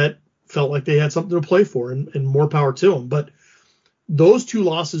that felt like they had something to play for, and more power to them. But those two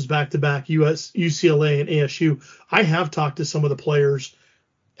losses back-to-back, UCLA and ASU, I have talked to some of the players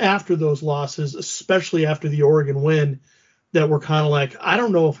after those losses, especially after the Oregon win, that were kind of like, I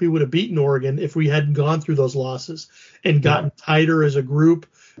don't know if we would have beaten Oregon if we hadn't gone through those losses and gotten tighter as a group,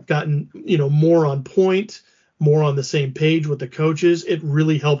 gotten, more on point, more on the same page with the coaches. It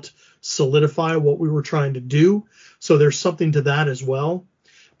really helped solidify what we were trying to do. So there's something to that as well.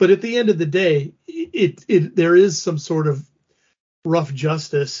 But at the end of the day, there is some sort of rough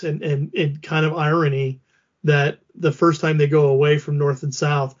justice and kind of irony that the first time they go away from North and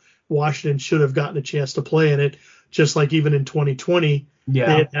South, Washington should have gotten a chance to play in it. Just like even in 2020,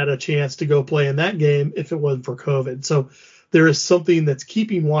 they had a chance to go play in that game if it wasn't for COVID. So there is something that's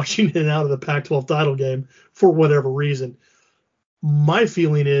keeping Washington out of the Pac-12 title game for whatever reason. My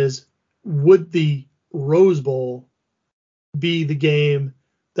feeling is, would the Rose Bowl be the game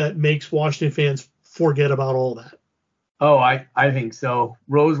that makes Washington fans forget about all that? Oh, I think so.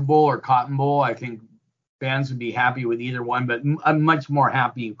 Rose Bowl or Cotton Bowl, I think fans would be happy with either one, but I'm much more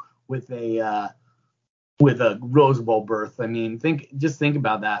happy a Rose Bowl berth. I mean, think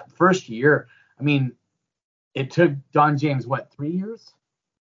about that. First year, I mean, it took Don James 3 years?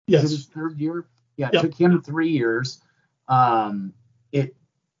 Yes. Was it his third year? Yeah, it Yep. took him 3 years.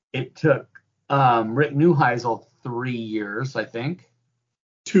 It took Rick Neuheisel 3 years, I think.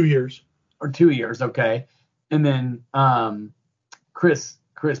 2 years. Or 2 years, okay. And then Chris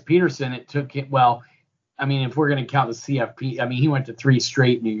Peterson, it took him, well, I mean, if we're going to count the CFP, I mean, he went to 3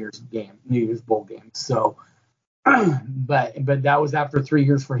 straight New Year's Bowl games. So, but that was after 3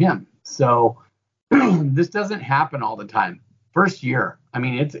 years for him. So this doesn't happen all the time. First year, I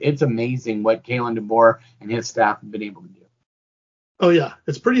mean, it's amazing what Kalen DeBoer and his staff have been able to do. Oh, yeah,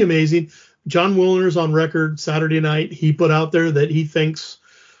 it's pretty amazing. John Wilner's on record Saturday night. He put out there that he thinks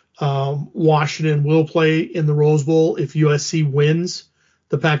Washington will play in the Rose Bowl if USC wins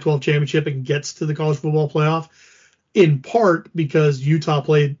the Pac-12 championship and gets to the college football playoff, in part because Utah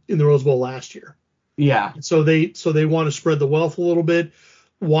played in the Rose Bowl last year. Yeah. So they want to spread the wealth a little bit.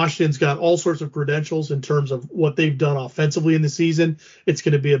 Washington's got all sorts of credentials in terms of what they've done offensively in the season. It's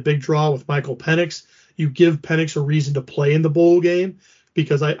going to be a big draw with Michael Penix. You give Penix a reason to play in the bowl game,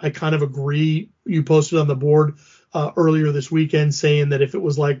 because I kind of agree. You posted on the board earlier this weekend saying that if it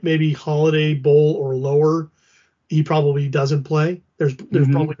was like maybe Holiday Bowl or lower, he probably doesn't play. There's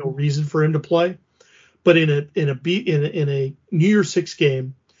probably no reason for him to play. But in a New Year's Six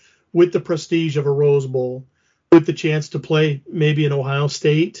game with the prestige of a Rose Bowl, with the chance to play maybe in Ohio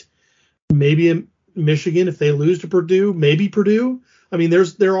State, maybe in Michigan if they lose to Purdue, maybe Purdue. I mean,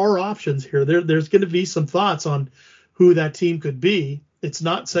 there are options here. There's going to be some thoughts on who that team could be. It's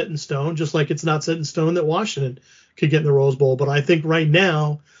not set in stone, just like it's not set in stone that Washington could get in the Rose Bowl. But I think right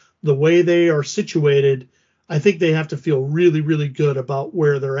now, the way they are situated, I think they have to feel really, really good about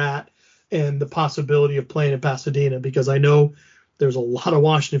where they're at and the possibility of playing in Pasadena, because I know there's a lot of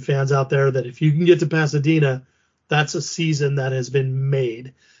Washington fans out there that if you can get to Pasadena, that's a season that has been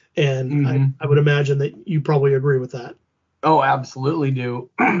made. And I would imagine that you probably agree with that. Oh, absolutely do.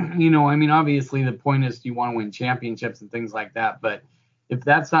 I mean, obviously the point is you want to win championships and things like that. But if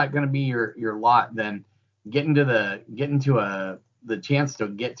that's not going to be your lot, then getting to the chance to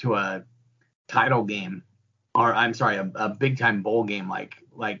get to a title game, or I'm sorry, a big time bowl game like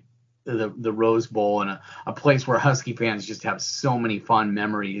the Rose Bowl, and a place where Husky fans just have so many fond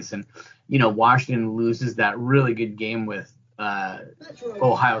memories. And, Washington loses that really good game with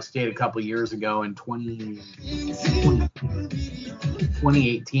Ohio State a couple years ago in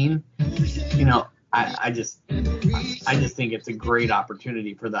 2018. I just think it's a great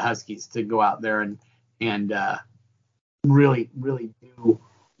opportunity for the Huskies to go out there and really, really do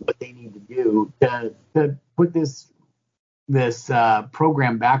what they need to do to put this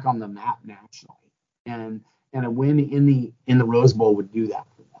program back on the map nationally, and a win in the Rose Bowl would do that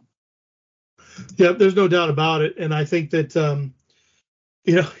for them. Yeah, there's no doubt about it. And I think that,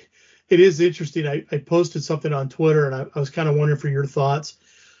 it is interesting. I posted something on Twitter, and I was kind of wondering for your thoughts.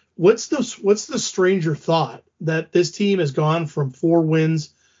 What's the stranger thought that this team has gone from 4 wins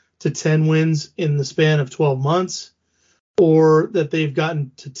to 10 wins in the span of 12 months, or that they've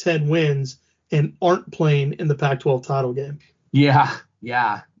gotten to 10 wins and aren't playing in the Pac-12 title game? Yeah.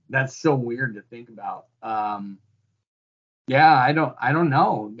 That's so weird to think about. I don't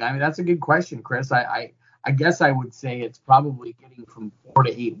know. I mean, that's a good question, Chris. I guess I would say it's probably getting from 4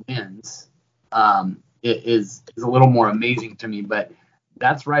 to 8 wins. It is a little more amazing to me, but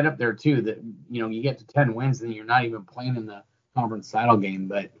that's right up there too. That you get to 10 wins and you're not even playing in the conference title game.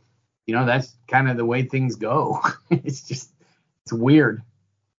 But that's kind of the way things go. It's weird.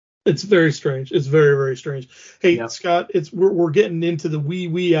 It's very strange. It's very, very strange. Hey, Yep. Scott, we're getting into the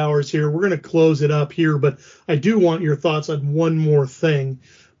wee hours here. We're going to close it up here, but I do want your thoughts on one more thing,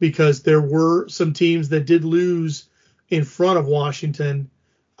 because there were some teams that did lose in front of Washington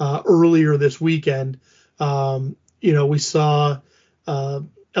earlier this weekend. We saw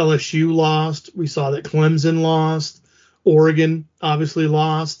LSU lost. We saw that Clemson lost. Oregon obviously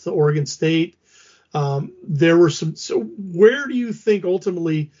lost to Oregon State. There were some. So where do you think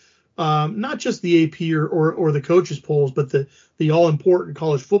ultimately, not just the AP or the coaches polls, but the all important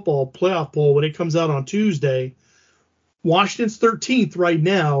college football playoff poll when it comes out on Tuesday, Washington's 13th right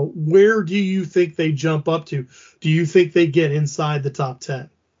now. Where do you think they jump up to? Do you think they get inside the top 10?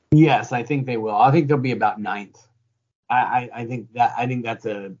 Yes, I think they will. I think they'll be about 9th. I think that's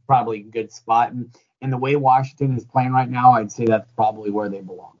a probably good spot. And the way Washington is playing right now, I'd say that's probably where they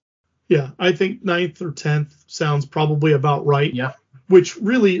belong. Yeah, I think 9th or 10th sounds probably about right. Yep. Which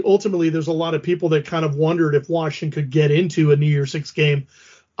really, ultimately, there's a lot of people that kind of wondered if Washington could get into a New Year's Six game.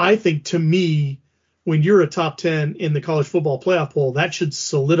 I think, to me, when you're a top 10 in the college football playoff poll, that should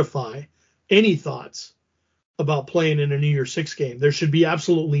solidify any thoughts about playing in a New Year's Six game. There should be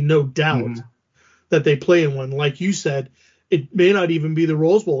absolutely no doubt that they play in one. Like you said, it may not even be the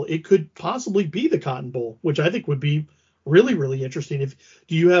Rose Bowl. It could possibly be the Cotton Bowl, which I think would be really, really interesting.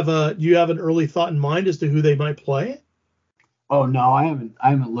 Do you have an early thought in mind as to who they might play? Oh no, I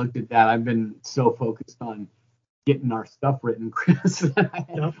haven't looked at that. I've been so focused on getting our stuff written, Chris.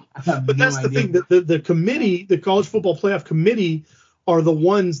 But that's the thing, that the committee, the College Football Playoff Committee, are the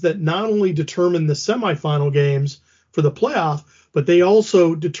ones that not only determine the semifinal games for the playoff, but they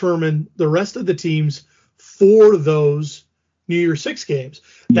also determine the rest of the teams for those New Year's Six games.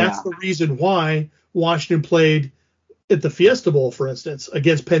 That's the reason why Washington played at the Fiesta Bowl, for instance,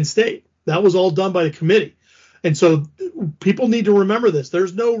 against Penn State. That was all done by the committee. And so people need to remember this.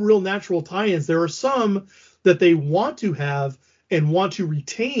 There's no real natural tie-ins. There are some that they want to have and want to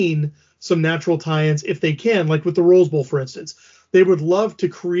retain some natural tie-ins if they can, like with the Rose Bowl, for instance. They would love to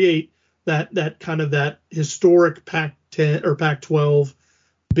create that kind of that historic Pac-10 or Pac-12,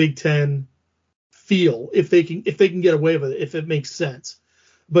 Big Ten feel if they can get away with it, if it makes sense.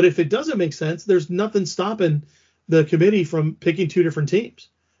 But if it doesn't make sense, there's nothing stopping the committee from picking two different teams,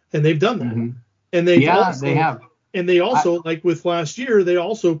 and they've done that. Mm-hmm. And they have. And they also, like with last year, they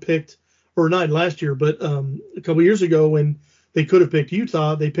also picked, or not last year, but a couple years ago when they could have picked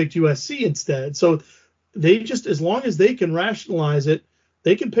Utah, they picked USC instead. So they just, as long as they can rationalize it,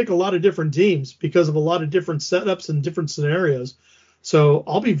 they can pick a lot of different teams because of a lot of different setups and different scenarios. So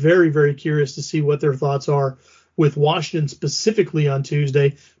I'll be very, very curious to see what their thoughts are with Washington specifically on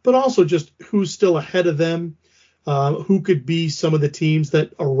Tuesday, but also just who's still ahead of them, who could be some of the teams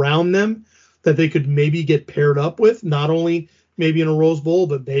that around them that they could maybe get paired up with, not only maybe in a Rose Bowl,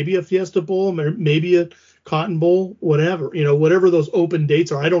 but maybe a Fiesta Bowl, maybe a Cotton Bowl, whatever, whatever those open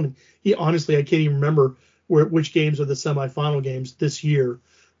dates are. Honestly, I can't even remember which games are the semifinal games this year,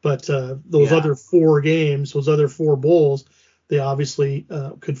 but those other four games, those other four bowls, they obviously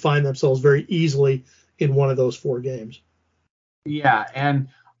could find themselves very easily in one of those four games. Yeah, and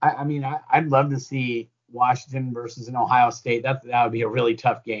I'd love to see Washington versus an Ohio State. That would be a really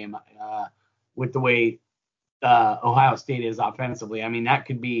tough game with the way Ohio State is offensively. I mean, that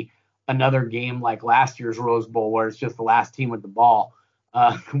could be another game like last year's Rose Bowl where it's just the last team with the ball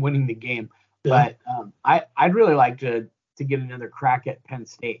winning the game. Yeah. But I'd really like to get another crack at Penn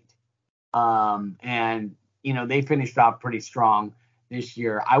State. And, they finished off pretty strong this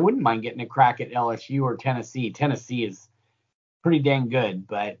year. I wouldn't mind getting a crack at LSU or Tennessee. Tennessee is pretty dang good.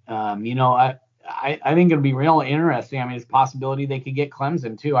 But, I think it'd be real interesting. I mean, it's a possibility they could get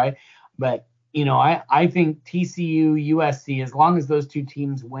Clemson too. I think TCU, USC, as long as those two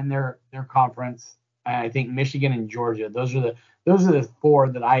teams win their conference, I think Michigan and Georgia, those are the four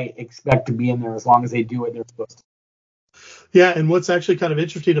that I expect to be in there as long as they do what they're supposed to. Yeah, and what's actually kind of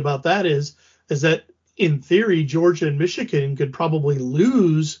interesting about that is that in theory, Georgia and Michigan could probably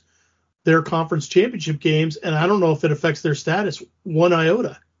lose their conference championship games, and I don't know if it affects their status one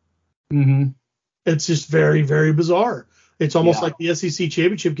iota. Mm-hmm. It's just very, very bizarre. It's almost like the SEC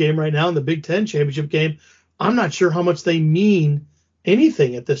championship game right now and the Big Ten championship game. I'm not sure how much they mean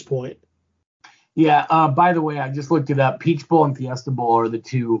anything at this point. Yeah. By the way, I just looked it up. Peach Bowl and Fiesta Bowl are the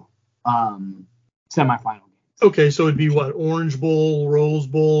two semifinal games. Okay, so it'd be what? Orange Bowl, Rose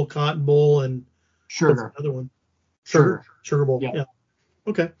Bowl, Cotton Bowl, and Sugar. Another one. Sugar Bowl. Yeah.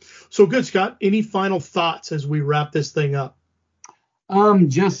 Okay. So good, Scott. Any final thoughts as we wrap this thing up?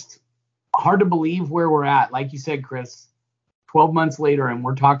 Just hard to believe where we're at. Like you said, Chris, 12 months later, and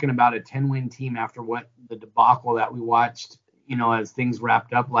we're talking about a 10-win team after what the debacle that we watched, as things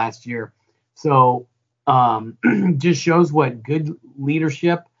wrapped up last year. So just shows what good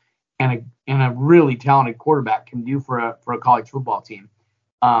leadership and a really talented quarterback can do for a college football team.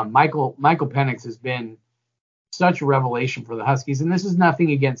 Michael Penix has been such a revelation for the Huskies, and this is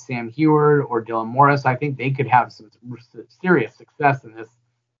nothing against Sam Heward or Dylan Morris. I think they could have some serious success in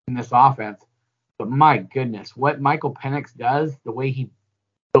this offense. But my goodness, what Michael Penix does, the way he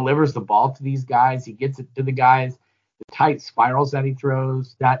delivers the ball to these guys, he gets it to the guys, the tight spirals that he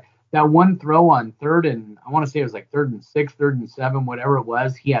throws, that one throw on third and I want to say it was like 3rd and 6, 3rd and 7, whatever it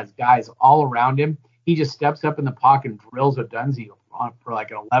was. He has guys all around him. He just steps up in the pocket and drills a Dunzy for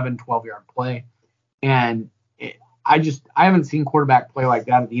like an 11, 12-yard play. And I haven't seen quarterback play like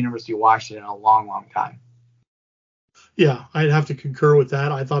that at the University of Washington in a long, long time. Yeah, I'd have to concur with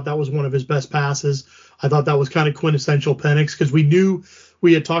that. I thought that was one of his best passes. I thought that was kind of quintessential Penix because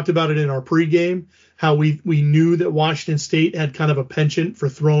we had talked about it in our pregame, how we knew that Washington State had kind of a penchant for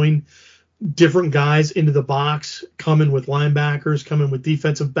throwing different guys into the box, coming with linebackers, coming with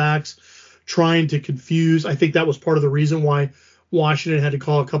defensive backs, trying to confuse. I think that was part of the reason why Washington had to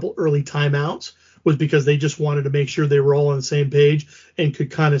call a couple early timeouts, was because they just wanted to make sure they were all on the same page and could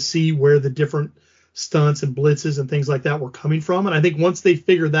kind of see where the different stunts and blitzes and things like that were coming from. And I think once they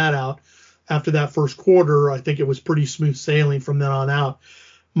figured that out after that first quarter, I think it was pretty smooth sailing from then on out.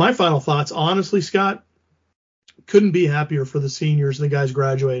 My final thoughts, honestly, Scott, couldn't be happier for the seniors and the guys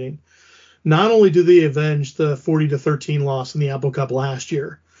graduating. Not only do they avenge the 40-13 loss in the Apple Cup last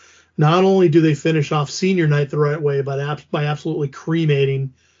year, not only do they finish off senior night the right way by absolutely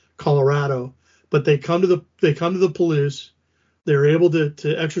cremating Colorado, but they come to the Palouse. They're able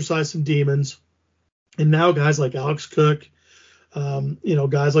to exercise some demons. And now guys like Alex Cook,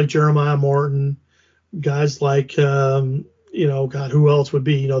 guys like Jeremiah Morton, guys like, God, who else would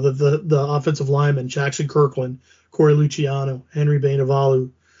be, the offensive lineman, Jackson Kirkland, Corey Luciano, Henry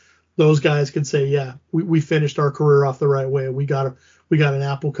Bainavalu. Those guys can say, yeah, we finished our career off the right way. We got an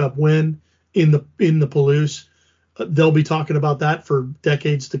Apple Cup win in the Palouse. They'll be talking about that for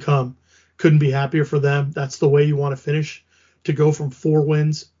decades to come. Couldn't be happier for them. That's the way you want to finish. To go from 4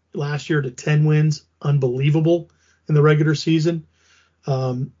 wins last year to 10 wins, unbelievable in the regular season.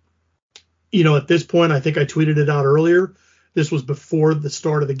 At this point, I think I tweeted it out earlier. This was before the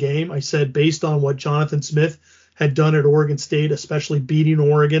start of the game. I said, based on what Jonathan Smith had done at Oregon State, especially beating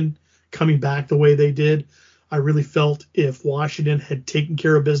Oregon, coming back the way they did, I really felt if Washington had taken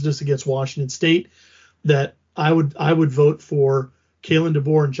care of business against Washington State, that I would vote for Kalen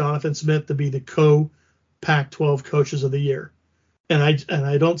DeBoer and Jonathan Smith to be the co-Pac-12 coaches of the year. And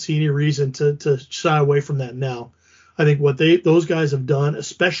I don't see any reason to shy away from that now. I think what those guys have done,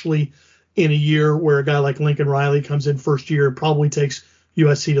 especially in a year where a guy like Lincoln Riley comes in first year and probably takes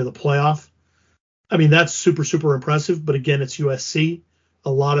USC to the playoff. I mean, that's super, super impressive. But again, it's USC.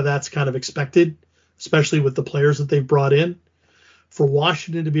 A lot of that's kind of expected, especially with the players that they've brought in. For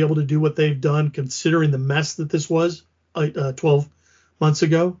Washington to be able to do what they've done, considering the mess that this was 12 months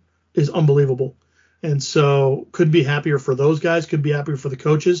ago, is unbelievable. And so couldn't be happier for those guys, couldn't be happier for the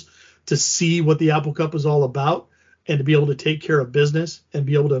coaches to see what the Apple Cup is all about and to be able to take care of business and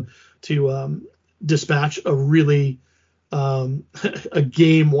be able to dispatch a really a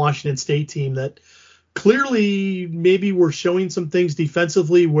game Washington State team that clearly maybe were showing some things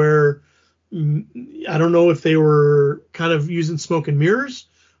defensively where I don't know if they were kind of using smoke and mirrors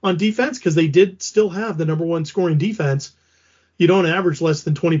on defense, because they did still have the number one scoring defense. You don't average less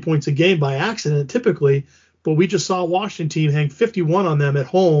than 20 points a game by accident typically, but we just saw a Washington team hang 51 on them at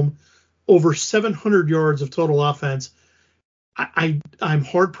home, over 700 yards of total offense. I'm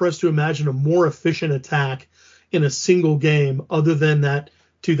hard-pressed to imagine a more efficient attack in a single game other than that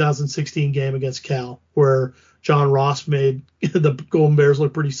 2016 game against Cal, where John Ross made the Golden Bears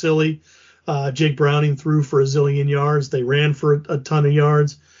look pretty silly. Jake Browning threw for a zillion yards. They ran for a ton of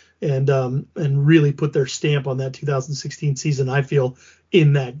yards and really put their stamp on that 2016 season, I feel,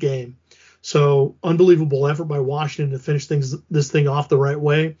 in that game. So unbelievable effort by Washington to finish this thing off the right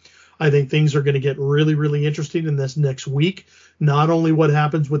way. I think things are going to get really, really interesting in this next week. Not only what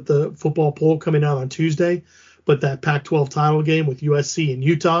happens with the football poll coming out on Tuesday, but that Pac-12 title game with USC and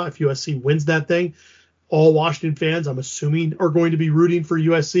Utah. If USC wins that thing, all Washington fans, I'm assuming, are going to be rooting for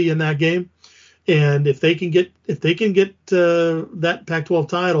USC in that game. And if they can get that Pac-12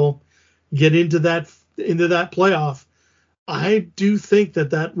 title, get into that playoff, I do think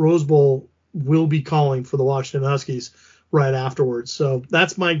that Rose Bowl will be calling for the Washington Huskies right afterwards. So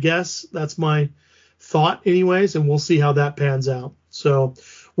that's my guess. That's my thought anyways, and we'll see how that pans out. So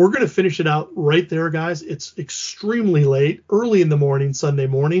we're going to finish it out right there, guys. It's extremely late, early in the morning, Sunday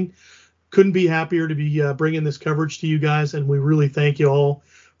morning. Couldn't be happier to be bringing this coverage to you guys, and we really thank you all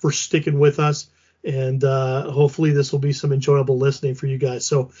for sticking with us. And hopefully this will be some enjoyable listening for you guys.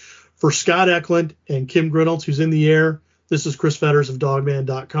 So for Scott Eklund and Kim Grinolds, who's in the air, this is Chris Fetters of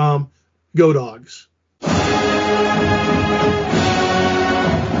Dogman.com. Go Dogs.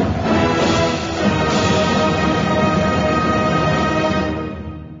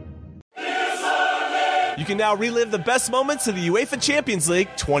 You can now relive the best moments of the UEFA Champions League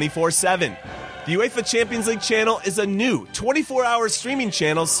 24/7. The UEFA Champions League channel is a new 24-hour streaming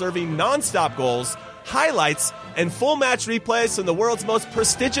channel serving non-stop goals, highlights, and full match replays from the world's most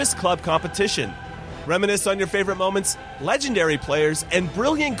prestigious club competition. Reminisce on your favorite moments, legendary players, and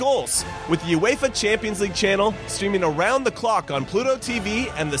brilliant goals with the UEFA Champions League channel streaming around the clock on Pluto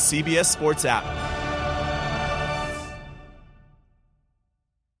TV and the CBS Sports app.